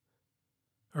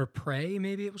or Prey.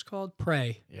 Maybe it was called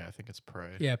Prey. Yeah, I think it's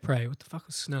Prey. Yeah, Prey. What the fuck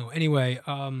was Snow? Anyway,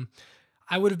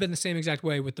 I would have been the same exact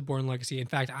way with The Bourne Legacy. In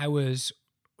fact, I was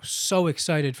so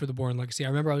excited for The Bourne Legacy. I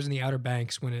remember I was in the Outer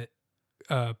Banks when it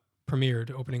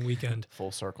premiered opening weekend.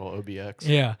 Full circle OBX.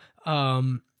 Yeah.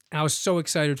 I was so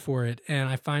excited for it. And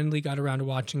I finally got around to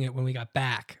watching it when we got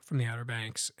back from the Outer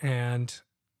Banks. And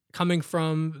coming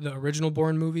from the original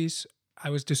Bourne movies,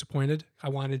 I was disappointed. I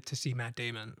wanted to see Matt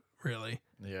Damon, really.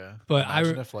 Yeah. But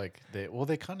Imagine if like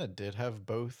they kind of did have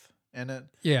both in it.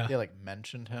 Yeah. They like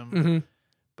mentioned him, hmm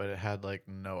but it had like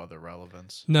no other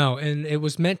relevance. No, and it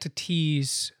was meant to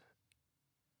tease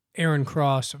Aaron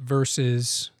Cross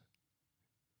versus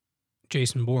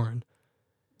Jason Bourne.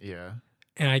 Yeah.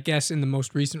 And I guess in the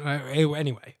most recent,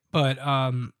 anyway, but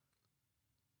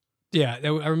yeah,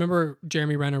 I remember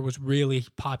Jeremy Renner was really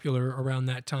popular around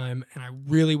that time, and I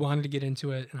really wanted to get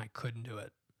into it, and I couldn't do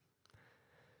it.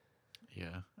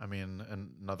 Yeah. I mean,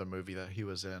 another movie that he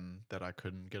was in that I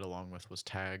couldn't get along with was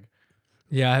Tag.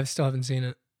 Yeah, I still haven't seen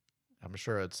it. I'm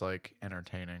sure it's like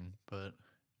entertaining, but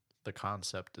the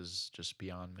concept is just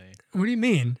beyond me. What do you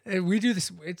mean? We do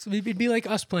this. It'd be like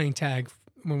us playing tag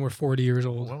when we're 40 years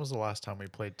old. When was the last time we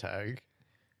played Tag?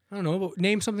 I don't know, but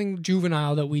name something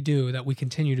juvenile that we do that we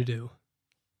continue to do.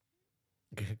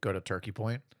 Go to Turkey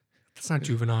Point. That's not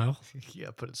juvenile. Yeah,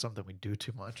 but it's something we do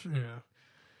too much. Yeah.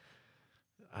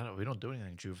 We don't do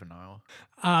anything juvenile.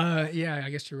 Yeah, I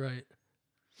guess you're right.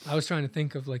 I was trying to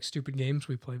think of like stupid games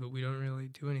we play, but we don't really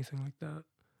do anything like that.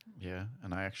 Yeah,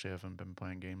 and I actually haven't been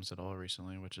playing games at all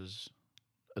recently, which is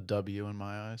a W in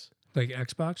my eyes. Like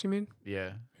Xbox, you mean?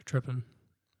 Yeah. You're tripping.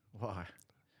 Why?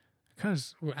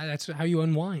 Because that's how you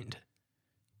unwind.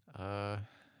 I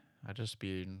just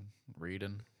be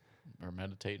reading or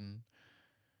meditating.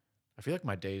 I feel like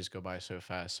my days go by so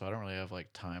fast, so I don't really have like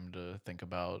time to think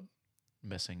about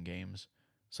missing games.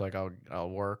 So like I'll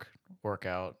work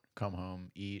out, come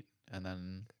home, eat, and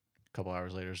then a couple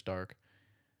hours later it's dark,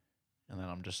 and then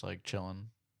I'm just like chilling.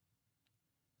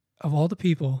 Of all the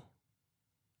people,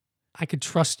 I could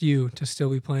trust you to still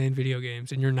be playing video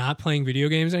games, and you're not playing video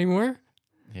games anymore?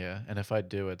 Yeah, and if I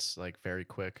do, it's like very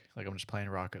quick. Like I'm just playing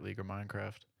Rocket League or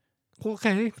Minecraft. Well,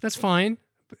 okay, that's fine.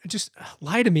 But just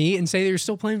lie to me and say that you're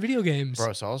still playing video games.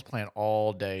 Bro, so I was playing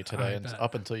all day today I and bet.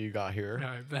 up until you got here. No,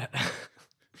 I bet.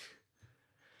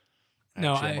 I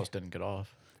No, actually I- almost didn't get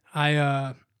off.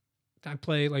 I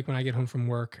play like when I get home from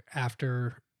work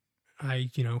after I,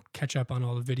 catch up on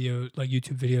all the like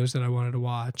YouTube videos that I wanted to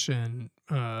watch and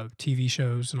TV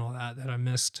shows and all that I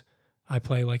missed. I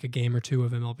play like a game or two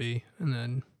of MLB and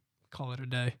then call it a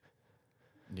day.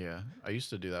 Yeah, I used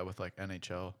to do that with like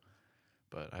NHL,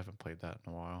 but I haven't played that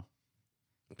in a while.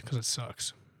 Because it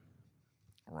sucks.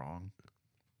 Wrong.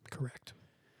 Correct.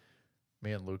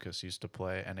 Me and Lucas used to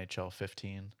play NHL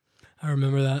 15. I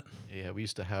remember that. Yeah, we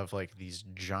used to have like these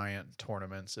giant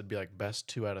tournaments. It'd be like best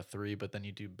 2 out of 3, but then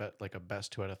you do like a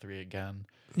best 2 out of 3 again.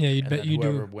 Yeah, you'd And bet then you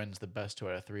whoever do. wins the best 2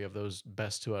 out of 3 of those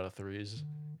best 2 out of 3s.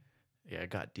 Yeah, it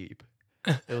got deep.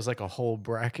 It was like a whole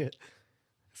bracket.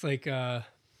 It's like I'm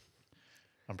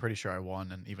pretty sure I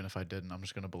won, and even if I didn't, I'm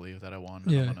just gonna believe that I won.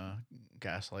 And Yeah. I'm gonna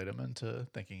gaslight him into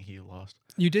thinking he lost.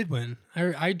 you did win.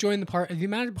 I joined the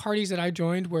amount of parties that I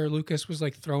joined where Lucas was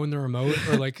like throwing the remote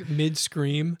or like mid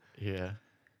scream Yeah,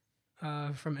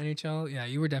 from NHL. Yeah,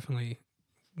 you were definitely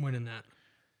winning that.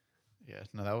 yeah.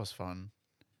 No, that was fun.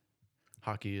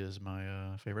 Hockey is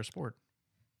my favorite sport.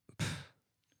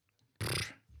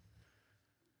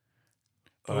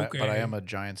 But I am a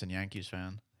Giants and Yankees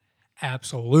fan.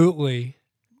 Absolutely.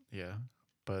 Yeah,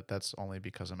 but that's only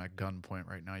because I'm at gunpoint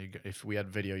right now. If we had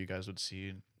video, you guys would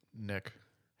see Nick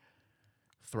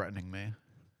threatening me.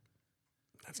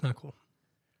 That's not cool.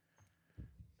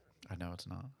 I know it's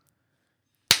not.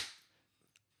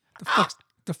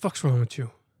 The fuck's wrong with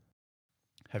you?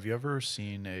 Have you ever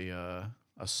seen a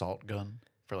assault gun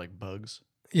for like bugs?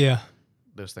 Yeah.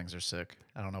 Those things are sick.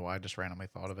 I don't know why I just randomly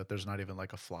thought of it. There's not even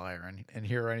like a fly or in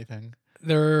here or anything.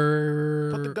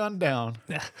 They're Put the gun down.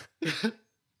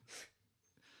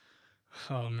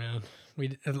 Oh man.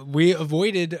 We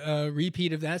avoided a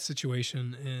repeat of that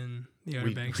situation in the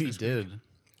Outer Banks. We this did. week.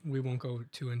 We won't go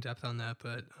too in depth on that,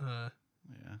 but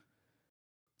Yeah.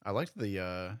 I liked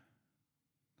the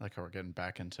like how we're getting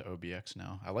back into OBX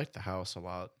now. I liked the house a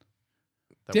lot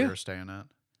that we Yeah. were staying at.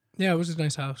 yeah, it was a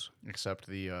nice house. Except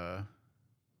the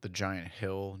giant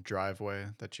hill driveway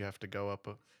that you have to go up,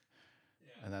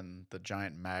 and then the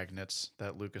giant magnets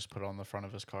that Lucas put on the front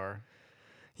of his car.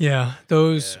 Yeah,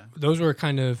 those Yeah. were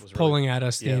kind of Was pulling at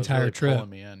us the it was entire really trip. pulling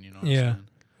me in, you know. What Yeah. I'm saying?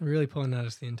 Really pulling at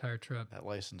us the entire trip. That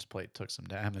license plate took some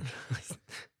damage.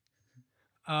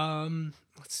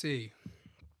 Let's see.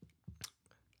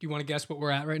 Do you want to guess what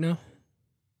we're at right now?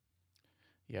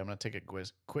 Yeah, I'm gonna take a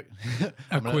quiz. Quiz?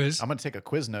 I'm gonna take a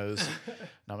quiz nose, and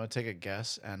I'm gonna take a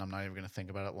guess, and I'm not even gonna think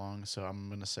about it long. So I'm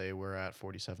gonna say we're at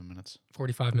 47 minutes.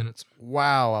 45 minutes.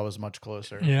 Wow, I was much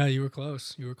closer. Yeah, you were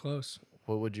close. You were close.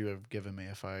 What would you have given me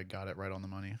if I got it right on the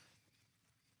money?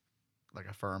 Like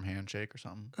a firm handshake or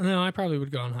something? No, I probably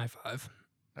would go on high five.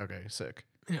 Okay, sick.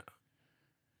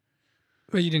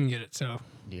 But you didn't get it, so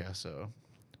Yeah, so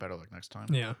better luck next time.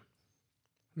 yeah.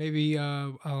 Maybe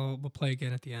we'll play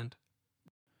again at the end.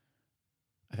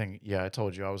 I think, yeah, I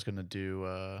told you I was gonna do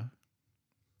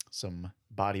some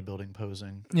bodybuilding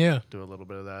posing. Yeah. Do a little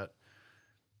bit of that.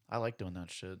 I like doing that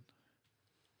shit.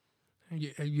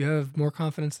 You have more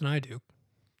confidence than I do.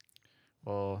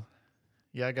 Well,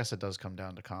 yeah, I guess it does come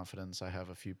down to confidence. I have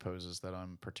a few poses that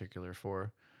I'm particular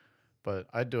for, but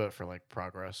I do it for like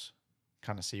progress,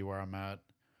 kind of see where I'm at.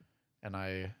 And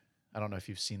I don't know if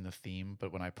you've seen the theme,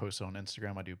 but when I post it on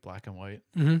Instagram, I do black and white.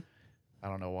 Mm-hmm. I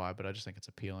don't know why, but I just think it's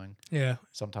appealing. Yeah.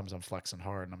 Sometimes I'm flexing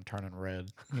hard and I'm turning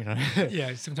red. You know,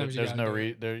 Yeah. Sometimes there's no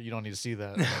you you don't need to see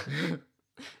that.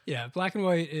 Yeah, black and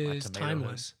white is tomato head.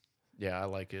 timeless. Yeah, I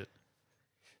like it.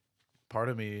 Part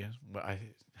of me,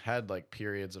 had like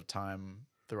periods of time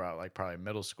throughout like probably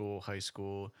middle school, high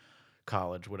school,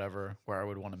 college, whatever, where I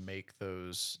would want to make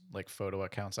those like photo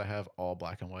accounts I have all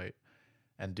black and white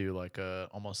and do like a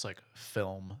almost like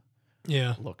film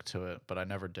Yeah. look to it, but I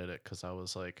never did it cuz I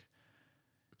was like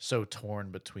so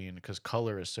torn between cuz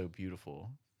color is so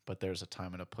beautiful, but there's a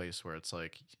time and a place where it's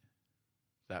like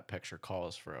that picture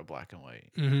calls for a black and white.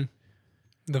 Mm-hmm.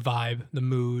 The vibe, the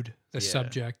mood, the Yeah.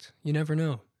 subject. You never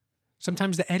know.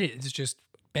 Sometimes the edit is just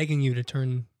begging you to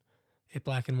turn it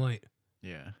black and white,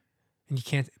 Yeah. and you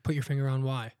can't put your finger on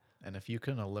why. And if you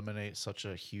can eliminate such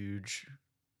a huge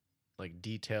like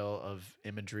detail of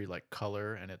imagery like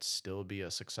color and it still be a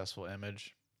successful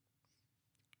image,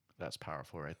 that's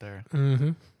powerful right there.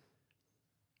 Mm-hmm.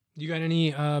 You got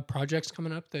any projects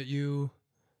coming up that you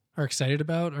are excited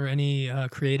about, or any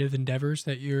creative endeavors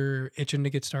that you're itching to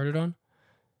get started on?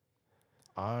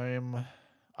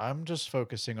 I'm just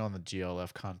focusing on the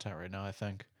GLF content right now, I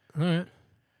think. All right.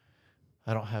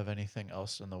 I don't have anything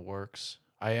else in the works.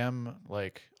 I am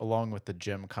like along with the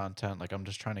gym content, like I'm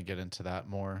just trying to get into that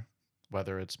more,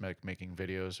 whether it's making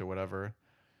videos or whatever.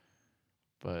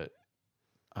 But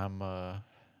I'm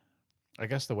I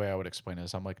guess the way I would explain it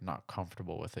is I'm like not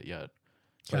comfortable with it yet.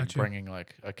 Like Gotcha. bringing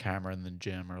like a camera in the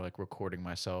gym or like recording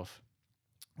myself.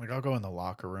 Like I'll go in the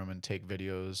locker room and take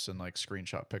videos and like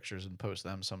screenshot pictures and post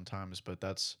them sometimes, but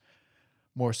that's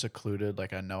more secluded.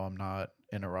 Like I know I'm not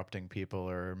interrupting people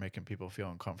or making people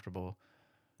feel uncomfortable.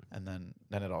 And then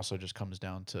it also just comes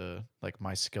down to like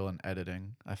my skill in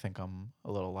editing. I think I'm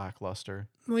a little lackluster.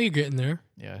 Well, you're getting there.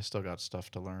 Yeah, I still got stuff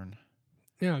to learn.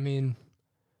 Yeah, I mean,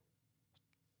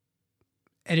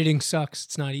 editing sucks.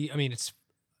 It's not. I mean, it's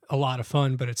a lot of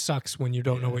fun, but it sucks when you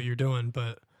don't know Yeah. what you're doing.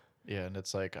 But Yeah, and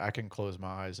it's like I can close my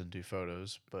eyes and do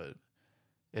photos, but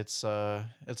it's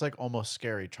like almost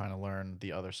scary trying to learn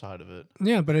the other side of it.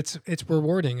 yeah, but it's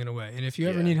rewarding in a way. And if you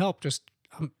ever Yeah. need help, just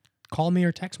call me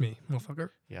or text me, motherfucker.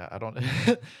 Yeah, I don't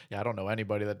yeah, I don't know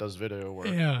anybody that does video work.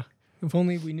 Yeah. If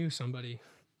only we knew somebody.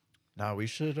 No, we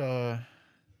should I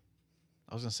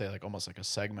was going to say like almost like a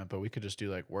segment, but we could just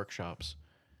do like workshops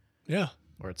Yeah.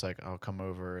 where it's like I'll come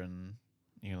over and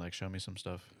you know like show me some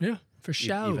stuff. Yeah. For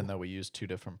sure. Even though we use two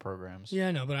different programs.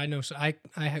 Yeah, no, but I know. So I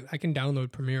can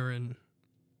download Premiere, and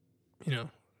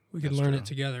we could That's learn true. it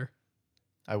together.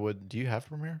 I would. Do you have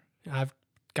Premiere?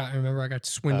 Remember I got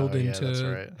swindled Yeah, into that's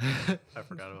right. I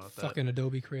forgot about that. fucking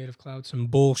Adobe Creative Cloud. Some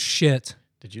bullshit.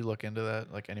 Did you look into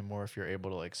that like anymore if you're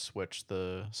able to like switch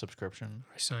the subscription?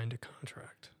 I signed a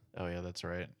contract. Oh yeah, that's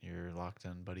right. You're locked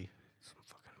in, buddy. Some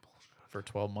fucking bullshit. For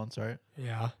 12 months, right?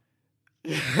 Yeah.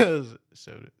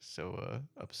 so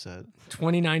upset.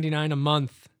 $20.99 a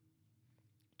month.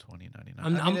 $20.99. I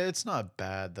mean, it's not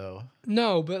bad though.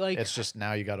 No, but like It's just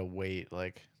now you got to wait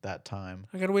like that time.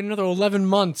 I gotta wait another 11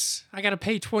 months. I gotta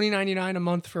pay $20.99 a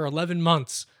month for 11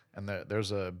 months. And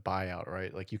there's a buyout,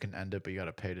 right? Like you can end it, but you got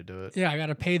to pay to do it. Yeah, I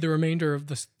gotta pay the remainder of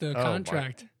the my-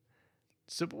 contract.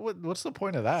 So what's the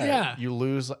point of that? Yeah. You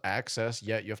lose access,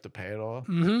 yet you have to pay it all.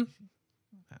 Mm-hmm.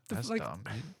 That's like- dumb.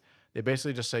 They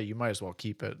basically just say you might as well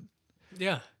keep it.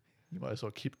 Yeah. You might as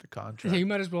well keep the Yeah, contract. you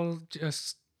might as well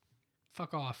just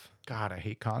fuck off. God, I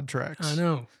hate contracts. I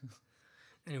know.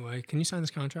 Anyway, can you sign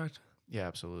this contract? Yeah,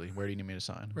 absolutely. Where do you need me to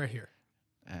sign? Right here.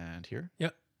 And here.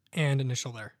 Yep. And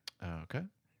initial there. Okay.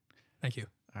 Thank you.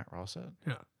 All right, we're all set.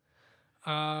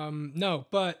 No,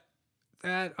 but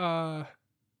that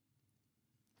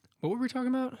what were we talking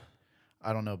about?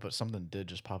 I don't know, but something did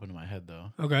just pop into my head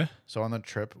though. Okay. So on the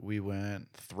trip, we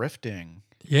went thrifting,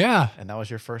 Yeah. and that was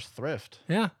your first thrift.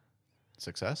 Yeah.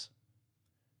 Success?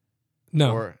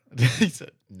 No. Or he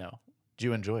said no. Did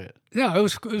you enjoy it? Yeah, it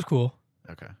was cool.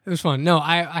 Okay. It was fun. No,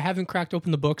 I haven't cracked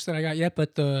open the books that I got yet,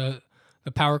 but the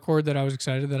power cord that I was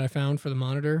excited that I found for the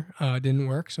monitor didn't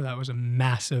work, so that was a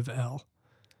massive L.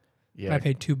 Yeah. I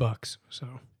paid $2,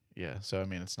 so Yeah. So I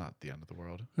mean, it's not the end of the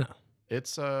world. no.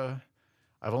 It's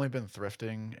I've only been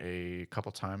thrifting a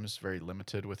couple times, very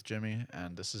limited with Jimmy,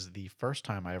 and this is the first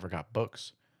time I ever got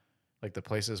books. Like the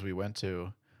places we went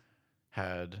to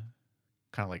had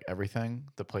kind of like everything.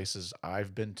 The places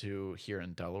I've been to here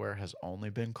in Delaware has only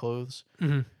been clothes.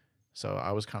 Mm-hmm. So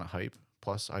I was kind of hype.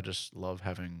 Plus, I just love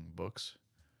having books.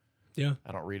 Yeah.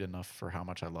 I don't read enough for how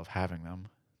much I love having them,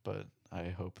 but I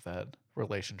hope that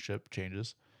relationship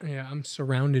changes. Yeah, I'm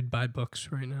surrounded by books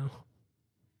right now.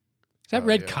 Is that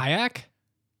Red yeah. Kayak?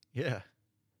 Yeah,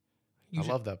 You I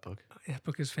should- love that book. That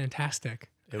book is fantastic.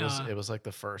 It was like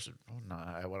the first. Oh, no,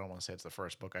 I don't want to say it's the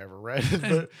first book I ever read, but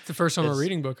It's the first summer it's-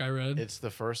 reading book I read. it's the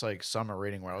first like summer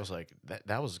reading where I was like,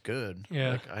 that was good.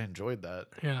 Yeah. Like I enjoyed that.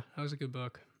 Yeah, that was a good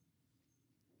book.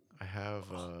 I have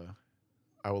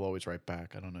I Will Always Write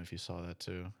Back. I don't know if you saw that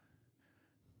too.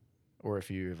 or if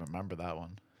you even remember that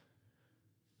one.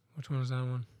 Which one is that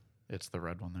one? It's the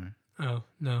red one there. Oh,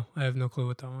 no. I have no clue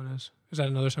what that one is. Is that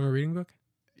another summer reading book?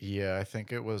 Yeah, I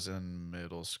think it was in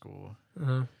middle school,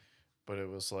 Uh-huh. but it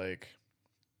was like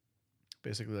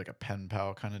basically like a pen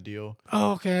pal kind of deal.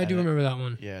 Oh, okay. I And do it, remember that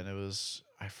one. yeah, and it was,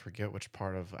 I forget which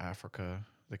part of Africa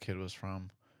the kid was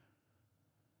from.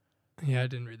 Yeah, I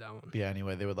didn't read that one. But yeah,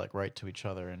 anyway, they would like write to each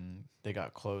other and they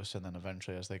got close. And then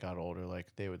eventually, as they got older, like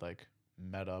they would like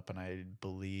met up. And I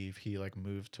believe he like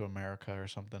moved to America or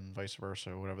something, vice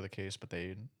versa, or whatever the case, but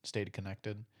they stayed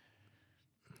connected.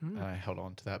 Hmm. And I held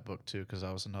on to that book too because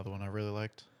that was another one I really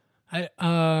liked.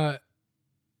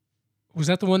 Was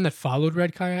that the one that followed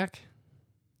Red Kayak?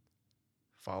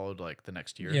 Followed like the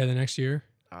next year. Yeah, the next year.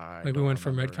 I Like we don't went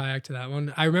from Red remember. Kayak to that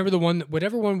one. I remember the one,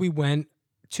 whatever one we went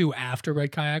to after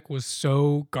Red Kayak was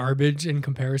so garbage in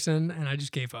comparison, and I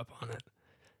just gave up on it.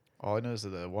 All I know is that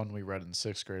the one we read in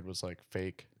 6th grade was like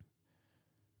fake.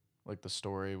 Like the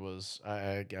story was,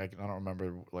 I don't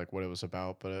remember like what it was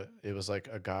about, but it was like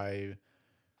a guy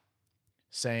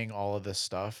saying all of this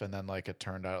stuff, and then like it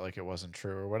turned out like it wasn't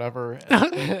true or whatever,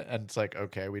 and it's like,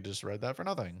 okay, we just read that for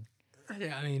nothing.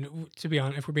 Yeah, I mean, to be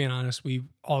honest, if we're being honest, we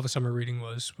all the summer reading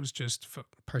was just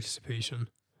participation.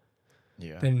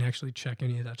 Yeah, They didn't actually check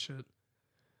any of that shit.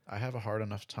 I have a hard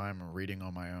enough time reading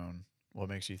on my own. What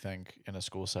makes you think in a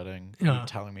school setting, Yeah. you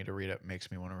telling me to read it makes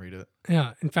me want to read it?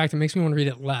 Yeah, in fact, it makes me want to read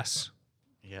it less.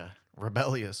 Yeah,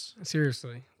 rebellious.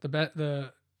 Seriously,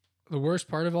 the worst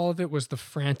part of all of it was the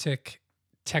frantic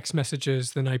text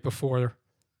messages the night before,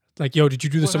 like, "Yo, did you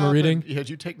do the What summer happened? reading?" Yeah, did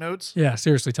you take notes? Yeah,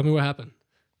 seriously, tell me what happened.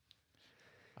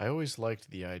 I always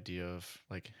liked the idea of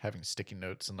like having sticky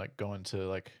notes and like going to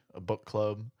like a book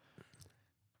club.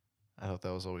 I thought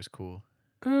that was always cool.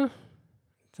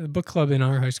 The book club in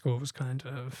our high school was kind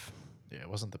of Yeah, it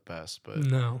wasn't the best, but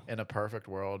no. in a perfect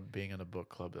world, being in a book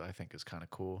club I think is kind of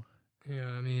cool. Yeah,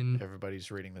 I mean, Everybody's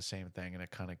reading the same thing and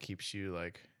it kind of keeps you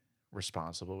like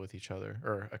responsible with each other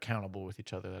or accountable with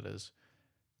each other, that is.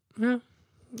 yeah,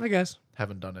 I guess.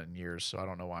 Haven't done it in years, so I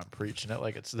don't know why I'm preaching it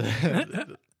like it's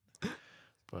the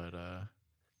but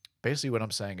basically what I'm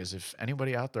saying is if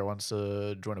anybody out there wants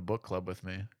to join a book club with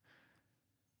me,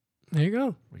 There you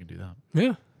go. we can do that.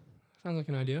 Yeah, sounds like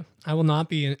an idea. I will not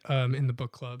be in the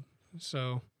book club,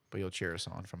 so But you'll cheer us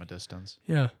on from a distance.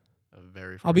 yeah, A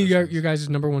very far I'll be your distance. guys'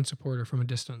 number one supporter from a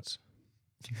distance,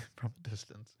 From a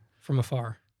distance. from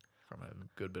afar. From a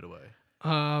good bit away.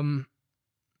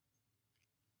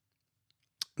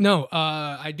 No,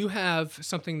 I do have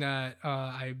something that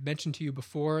I mentioned to you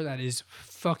before that is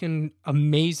fucking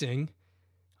amazing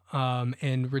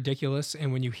and ridiculous.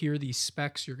 And when you hear these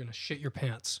specs, you're going to shit your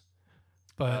pants.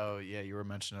 But Oh yeah, you were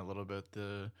mentioning a little bit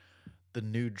the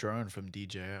new drone from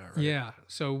DJI, right? yeah,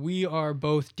 so we are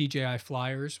both DJI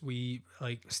flyers. We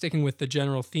like sticking with the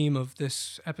general theme of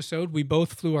this episode. We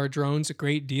both flew our drones a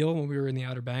great deal when we were in the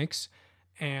Outer Banks.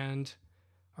 And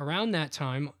around that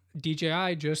time,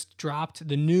 DJI just dropped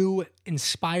the new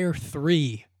Inspire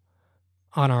 3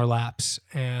 on our laps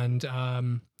and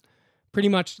pretty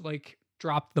much like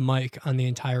dropped the mic on the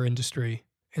entire industry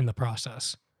in the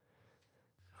process.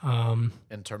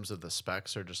 In terms of the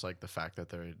specs or just like the fact that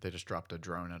they just dropped a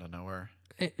drone out of nowhere.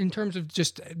 In terms of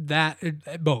just that,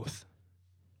 both.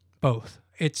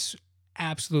 It's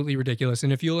absolutely ridiculous.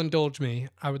 And if you'll indulge me,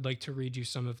 I would like to read you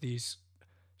some of these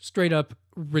straight up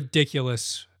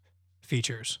ridiculous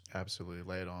features. Absolutely,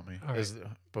 lay it on me. All right.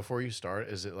 Before you start,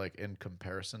 is it like in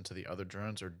comparison to the other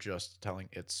drones or just telling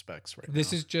its specs right now?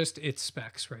 This is just its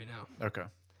specs right now. Okay,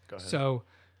 go ahead. So,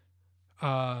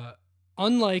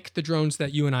 unlike the drones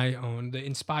that you and I own, the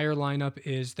Inspire lineup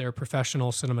is their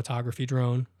professional cinematography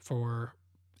drone for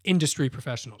industry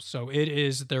professionals. So it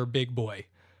is their big boy.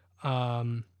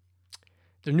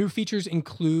 Their new features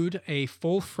include a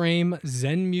full-frame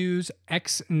ZenMuse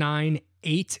X9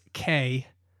 8K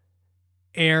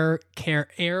air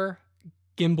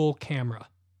gimbal camera,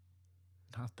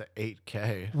 Not the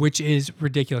 8K. which is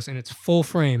ridiculous, and it's full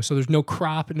frame, so there's no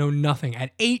crop, no nothing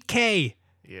at 8K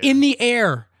Yeah. in the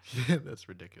air. That's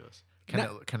ridiculous. Can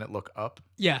it look up?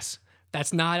 Yes,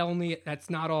 that's not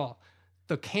all.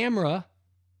 The camera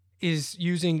is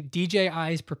using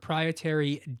DJI's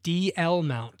proprietary DL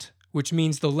mount, which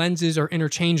means the lenses are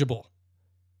interchangeable.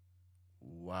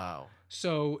 Wow.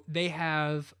 So they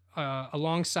have,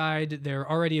 alongside their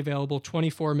already available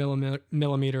 24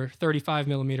 millimeter, 35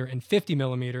 millimeter, and 50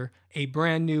 millimeter, a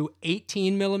brand new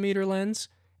 18 millimeter lens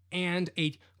and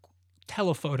a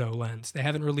telephoto lens. They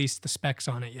haven't released the specs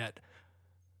on it yet.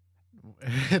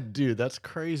 Dude, that's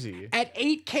crazy. At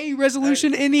 8K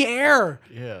resolution in the air.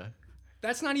 Yeah.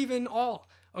 That's not even all.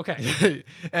 Okay.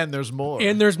 And there's more.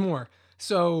 And there's more.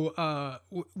 So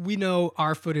we know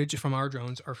our footage from our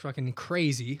drones are fucking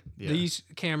crazy. Yeah. These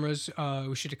cameras,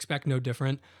 we should expect no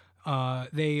different.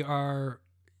 They are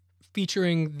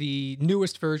featuring the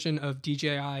newest version of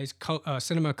DJI's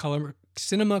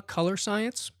Cinema Color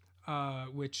Science,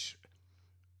 which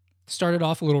started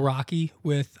off a little rocky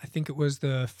with, I think it was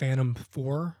the Phantom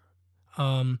 4,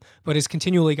 but has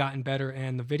continually gotten better.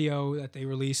 And the video that they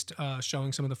released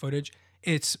showing some of the footage,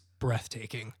 it's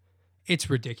breathtaking. It's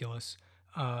ridiculous.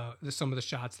 Some of the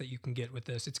shots that you can get with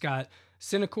this. It's got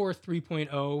Cinecore 3.0,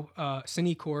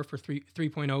 Cinecore for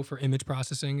 3.0 for image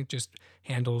processing. It just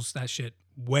handles that shit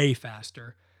way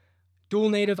faster. Dual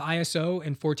native ISO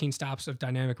and 14 stops of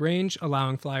dynamic range,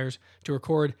 allowing flyers to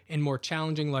record in more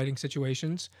challenging lighting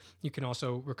situations. You can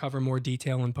also recover more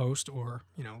detail in post or,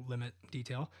 limit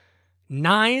detail.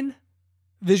 9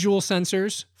 visual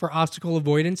sensors for obstacle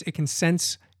avoidance. It can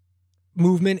sense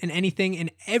movement and anything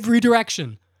in every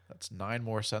direction. That's 9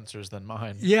 more sensors than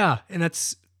mine. Yeah, and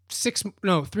that's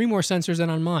 3 more sensors than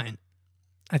on mine,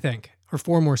 I think, or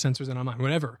 4 more sensors than on mine,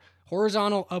 whatever.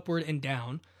 Horizontal, upward, and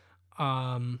down.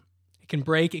 It can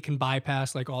brake, it can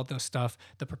bypass, like all this stuff.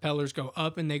 The propellers go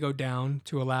up and they go down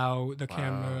to allow the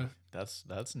camera.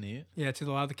 That's neat. Yeah,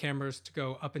 to allow the cameras to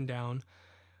go up and down.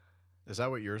 Is that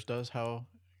what yours does? How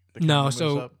the No, moves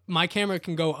so up? my camera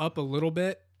can go up a little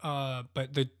bit,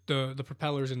 but the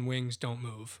propellers and wings don't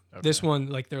move. Okay. This one,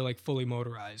 they're like fully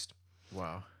motorized.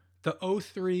 Wow. The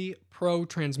O3 Pro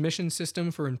transmission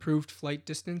system for improved flight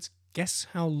distance. Guess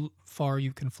how far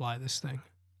you can fly this thing?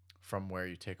 From where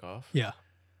you take off? Yeah.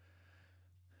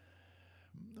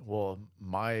 Well,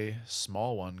 my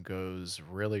small one goes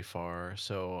really far,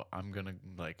 so I'm gonna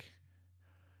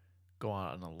go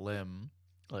out on a limb,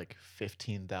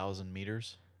 15,000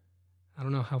 meters. I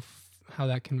don't know how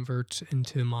that converts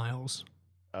into miles.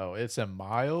 Oh, it's in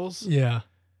miles? Yeah.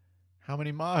 How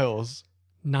many miles?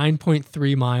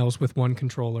 9.3 miles with 1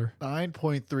 controller.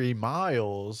 9.3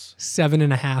 miles.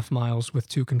 7.5 miles with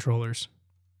 2 controllers.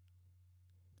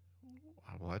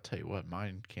 Well, I tell you what,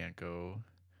 mine can't go.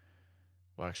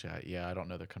 Well, actually, I don't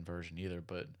know the conversion either,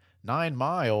 but 9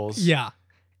 miles. Yeah.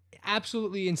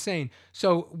 Absolutely insane.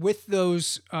 So with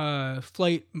those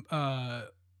flight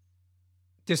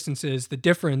distances, the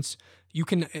difference, you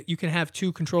can have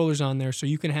 2 controllers on there, so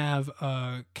you can have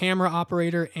a camera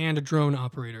operator and a drone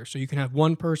operator. So you can have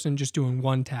one person just doing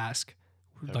one task,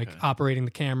 like operating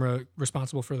the camera,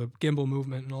 responsible for the gimbal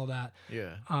movement and all that.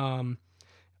 Yeah.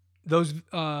 Those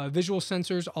visual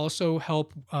sensors also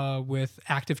help with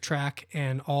active track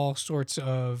and all sorts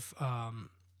of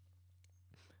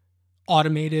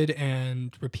automated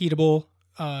and repeatable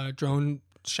drone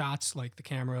shots, like the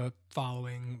camera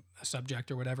following a subject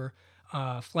or whatever.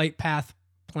 Flight path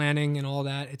planning and all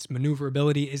that. Its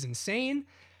maneuverability is insane.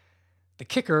 The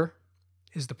kicker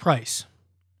is the price.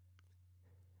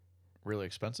 Really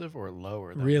expensive or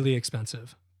lower? Really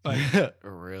expensive. But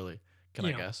really? Can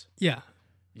I guess? Yeah.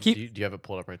 Do you have it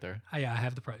pulled up right there? I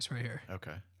have the price right here.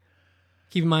 Okay.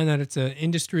 Keep in mind that it's an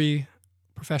industry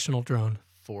professional drone.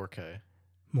 4K.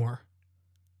 More.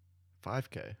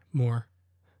 5K. More.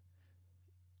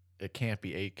 It can't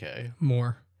be 8K.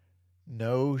 More.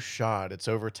 No shot. It's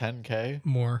over 10K.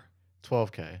 More.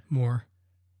 12K. More.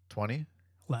 20.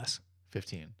 Less.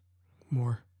 15.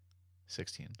 More.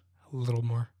 16. A little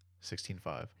more.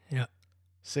 16.5. Yeah.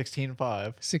 16.5.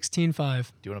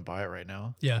 16.5. Do you want to buy it right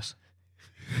now? Yes.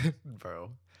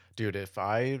 Bro. Dude, if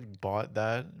I bought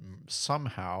that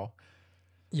somehow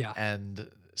Yeah. and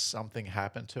something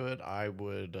happened to it, I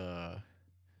would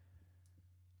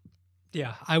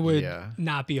Yeah, I would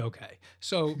not be okay.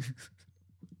 So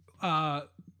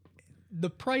the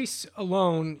price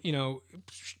alone,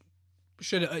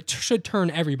 should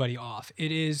turn everybody off.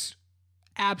 It is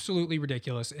absolutely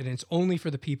ridiculous, and it's only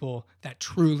for the people that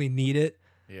truly need it.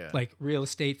 Yeah. Like real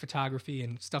estate photography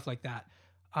and stuff like that.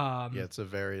 Yeah, it's a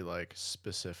very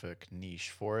specific niche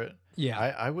for it. Yeah.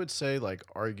 I would say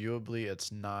arguably it's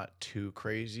not too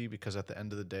crazy, because at the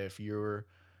end of the day, if you're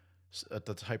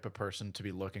the type of person to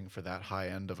be looking for that high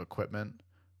end of equipment,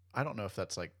 I don't know if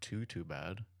that's too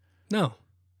bad. No.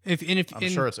 I'm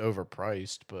sure it's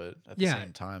overpriced, but at the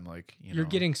same time, you're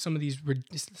getting some of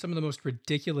the most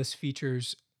ridiculous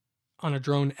features on a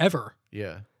drone ever.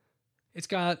 Yeah. It's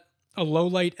got a low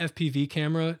light FPV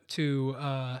camera to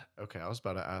okay, I was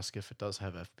about to ask if it does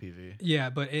have FPV. Yeah,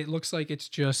 but it looks like it's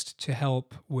just to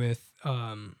help with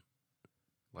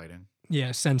lighting. Yeah,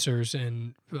 sensors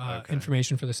and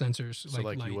information for the sensors. So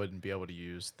light. You wouldn't be able to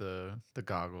use the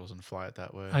goggles and fly it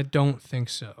that way? I don't think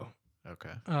so.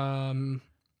 Okay.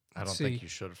 I let's don't think see. you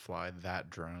should fly that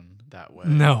drone that way.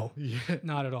 No, Yeah.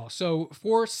 not at all. So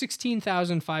for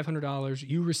 $16,500,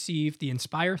 you receive the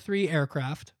Inspire 3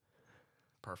 aircraft,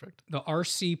 Perfect. the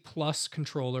RC Plus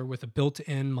controller with a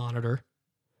built-in monitor.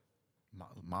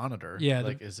 Monitor? Yeah,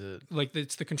 Like, is it?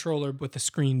 it's the controller with the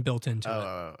screen built into it.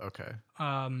 Oh, okay.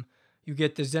 You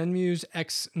get the Zenmuse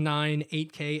X9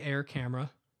 8K Air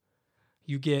camera.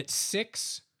 You get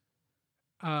 6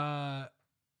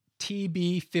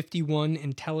 TB51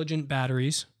 intelligent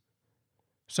batteries.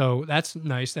 So that's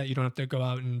nice that you don't have to go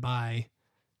out and buy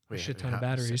a shit ton of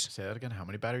batteries. Say that again. How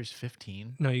many batteries?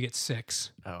 15? No, you get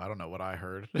 6. Oh, I don't know what I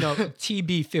heard. No,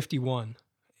 TB51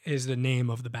 is the name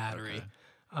of the battery. Okay.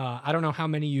 I don't know how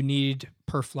many you need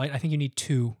per flight. I think you need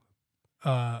 2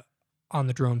 on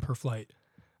the drone per flight.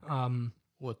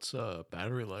 What's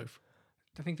battery life?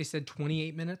 I think they said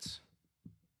 28 minutes.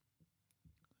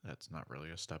 That's not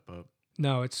really a step up.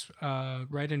 No, it's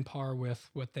right in par with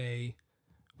what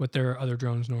their other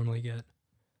drones normally get.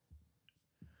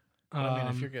 But I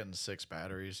mean, if you're getting 6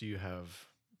 batteries, you have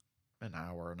an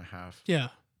hour and a half. Yeah.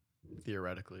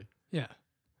 Theoretically. Yeah.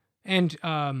 And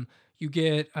you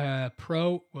get a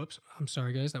Pro. Whoops. I'm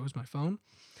sorry, guys. That was my phone.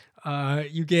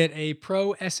 You get a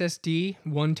Pro SSD,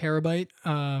 1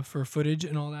 terabyte for footage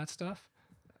and all that stuff.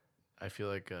 I feel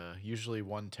like usually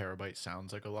 1 terabyte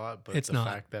sounds like a lot, but It's the not.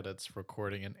 fact that it's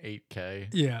recording in 8K.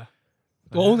 Yeah.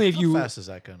 Well, only if How fast is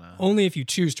that gonna? only if you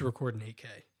choose to record in 8K.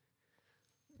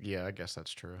 Yeah, I guess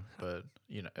that's true. But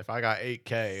if I got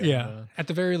 8K, Yeah. At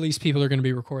the very least, people are going to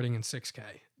be recording in 6K.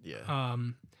 Yeah.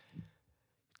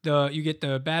 You get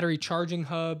the battery charging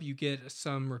hub. You get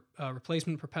some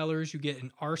replacement propellers. You get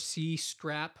an RC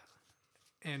strap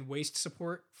and waist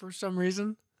support for some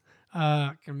reason.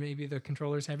 And maybe the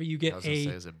controller's heavy. You I get was gonna say,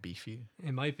 is it beefy?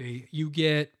 It might be. You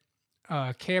get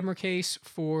a camera case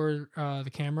for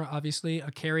the camera, obviously, a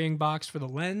carrying box for the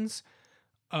lens,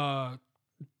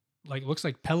 it looks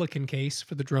like Pelican case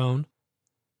for the drone,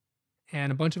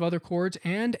 and a bunch of other cords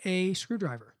and a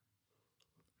screwdriver.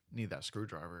 Need that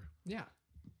screwdriver. Yeah.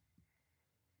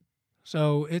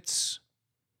 So it's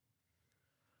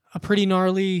a pretty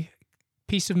gnarly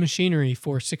piece of machinery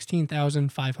for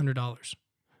 $16,500.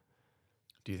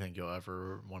 Do you think you'll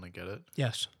ever want to get it?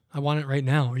 Yes. I want it right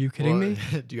now. Are you kidding me?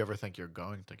 Do you ever think you're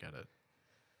going to get it?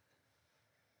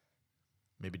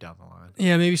 Maybe down the line.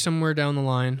 Yeah, maybe somewhere down the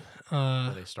line.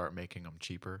 Will they start making them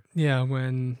cheaper? Yeah,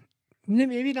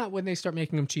 maybe not when they start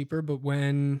making them cheaper, but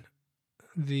when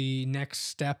the next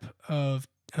step of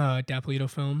Dapplito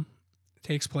film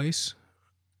takes place.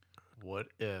 What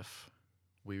if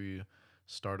we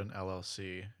start an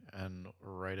LLC and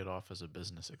write it off as a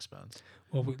business expense?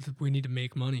 Well, we need to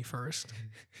make money first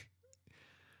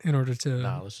in order to.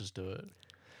 Nah, let's just do it.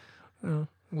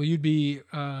 Well, you'd be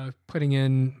putting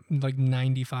in like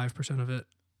 95% of it.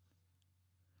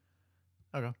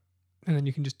 Okay. And then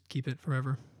you can just keep it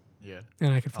forever. Yeah.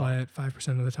 And I could fly it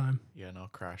 5% of the time. Yeah, and I'll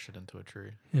crash it into a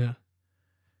tree. Yeah.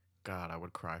 God, I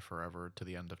would cry forever to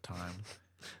the end of time.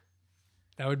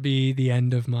 That would be the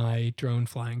end of my drone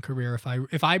flying career.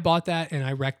 If I bought that and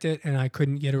I wrecked it and I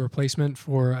couldn't get a replacement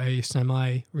for a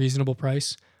semi-reasonable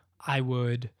price, I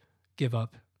would give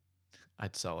up.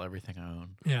 I'd sell everything I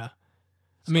own. Yeah.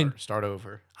 Start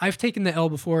over. I've taken the L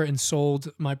before and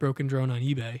sold my broken drone on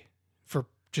eBay for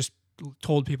just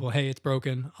told people, hey, it's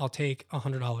broken. I'll take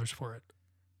 $100 for it.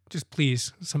 Just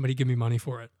please, somebody give me money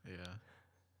for it. Yeah.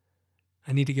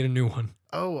 I need to get a new one.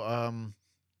 Oh, I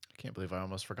can't believe I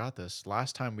almost forgot this.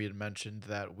 Last time we had mentioned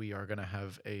that we are going to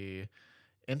have a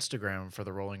Instagram for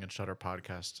the Rolling and Shutter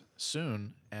podcast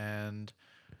soon, and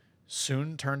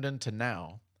soon turned into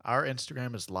now. Our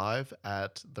Instagram is live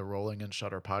at the Rolling and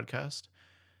Shutter podcast.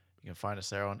 You can find us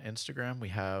there on Instagram. We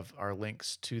have our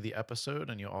links to the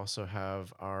episode, and you also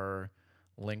have our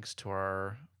links to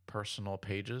our personal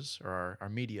pages, or our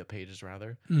media pages,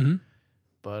 rather. Mm-hmm.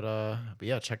 But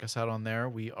yeah, check us out on there.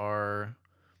 We are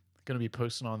going to be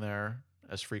posting on there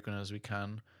as frequent as we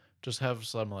can. Just have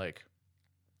some, like,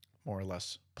 more or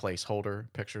less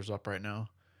placeholder pictures up right now.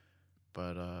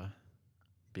 But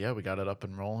yeah, we got it up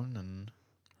and rolling and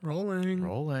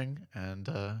rolling. And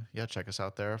yeah, check us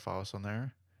out there. Follow us on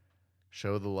there.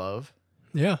 Show the love.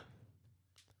 Yeah.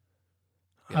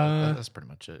 Yeah, that's pretty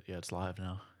much it. Yeah, it's live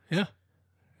now. Yeah.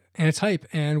 And it's hype.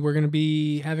 And we're going to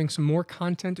be having some more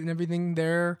content and everything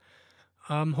there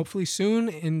hopefully soon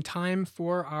in time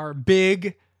for our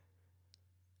big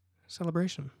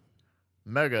celebration.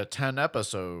 Mega 10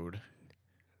 episode.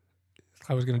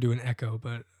 I was going to do an echo,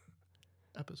 but...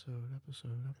 Episode.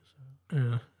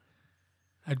 Yeah.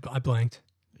 I blanked.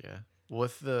 Yeah.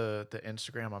 With the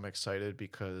Instagram, I'm excited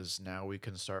because now we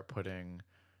can start putting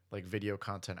like video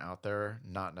content out there,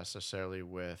 not necessarily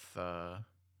with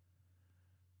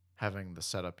having the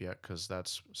setup yet, because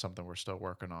that's something we're still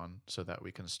working on so that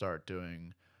we can start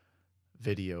doing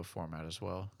video format as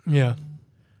well. Yeah,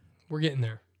 we're getting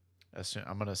there.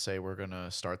 I'm gonna say we're gonna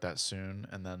start that soon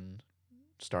and then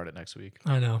start it next week.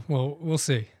 I know. Well, we'll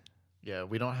see. Yeah,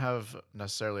 we don't have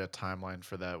necessarily a timeline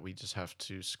for that. We just have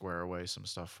to square away some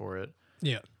stuff for it.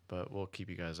 Yeah. But we'll keep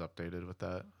you guys updated with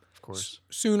that, of course.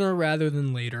 Sooner rather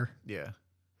than later. Yeah.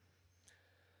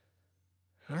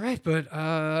 All right, but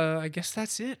I guess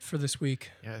that's it for this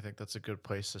week. Yeah, I think that's a good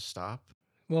place to stop.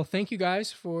 Well, thank you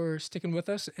guys for sticking with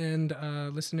us and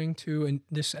listening to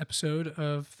this episode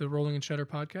of the Rolling and Shutter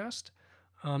podcast.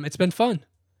 It's been fun,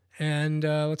 and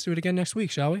let's do it again next week,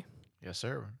 shall we? Yes,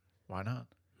 sir. Why not?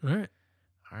 All right.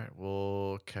 All right,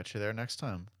 we'll catch you there next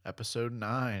time. Episode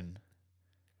 9.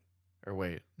 Or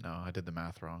wait, no, I did the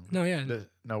math wrong. No, yeah.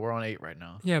 No, we're on 8 right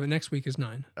now. Yeah, but next week is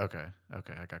 9. Okay,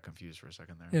 I got confused for a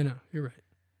second there. Yeah, no, you're right.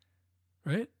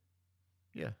 Right?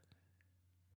 Yeah.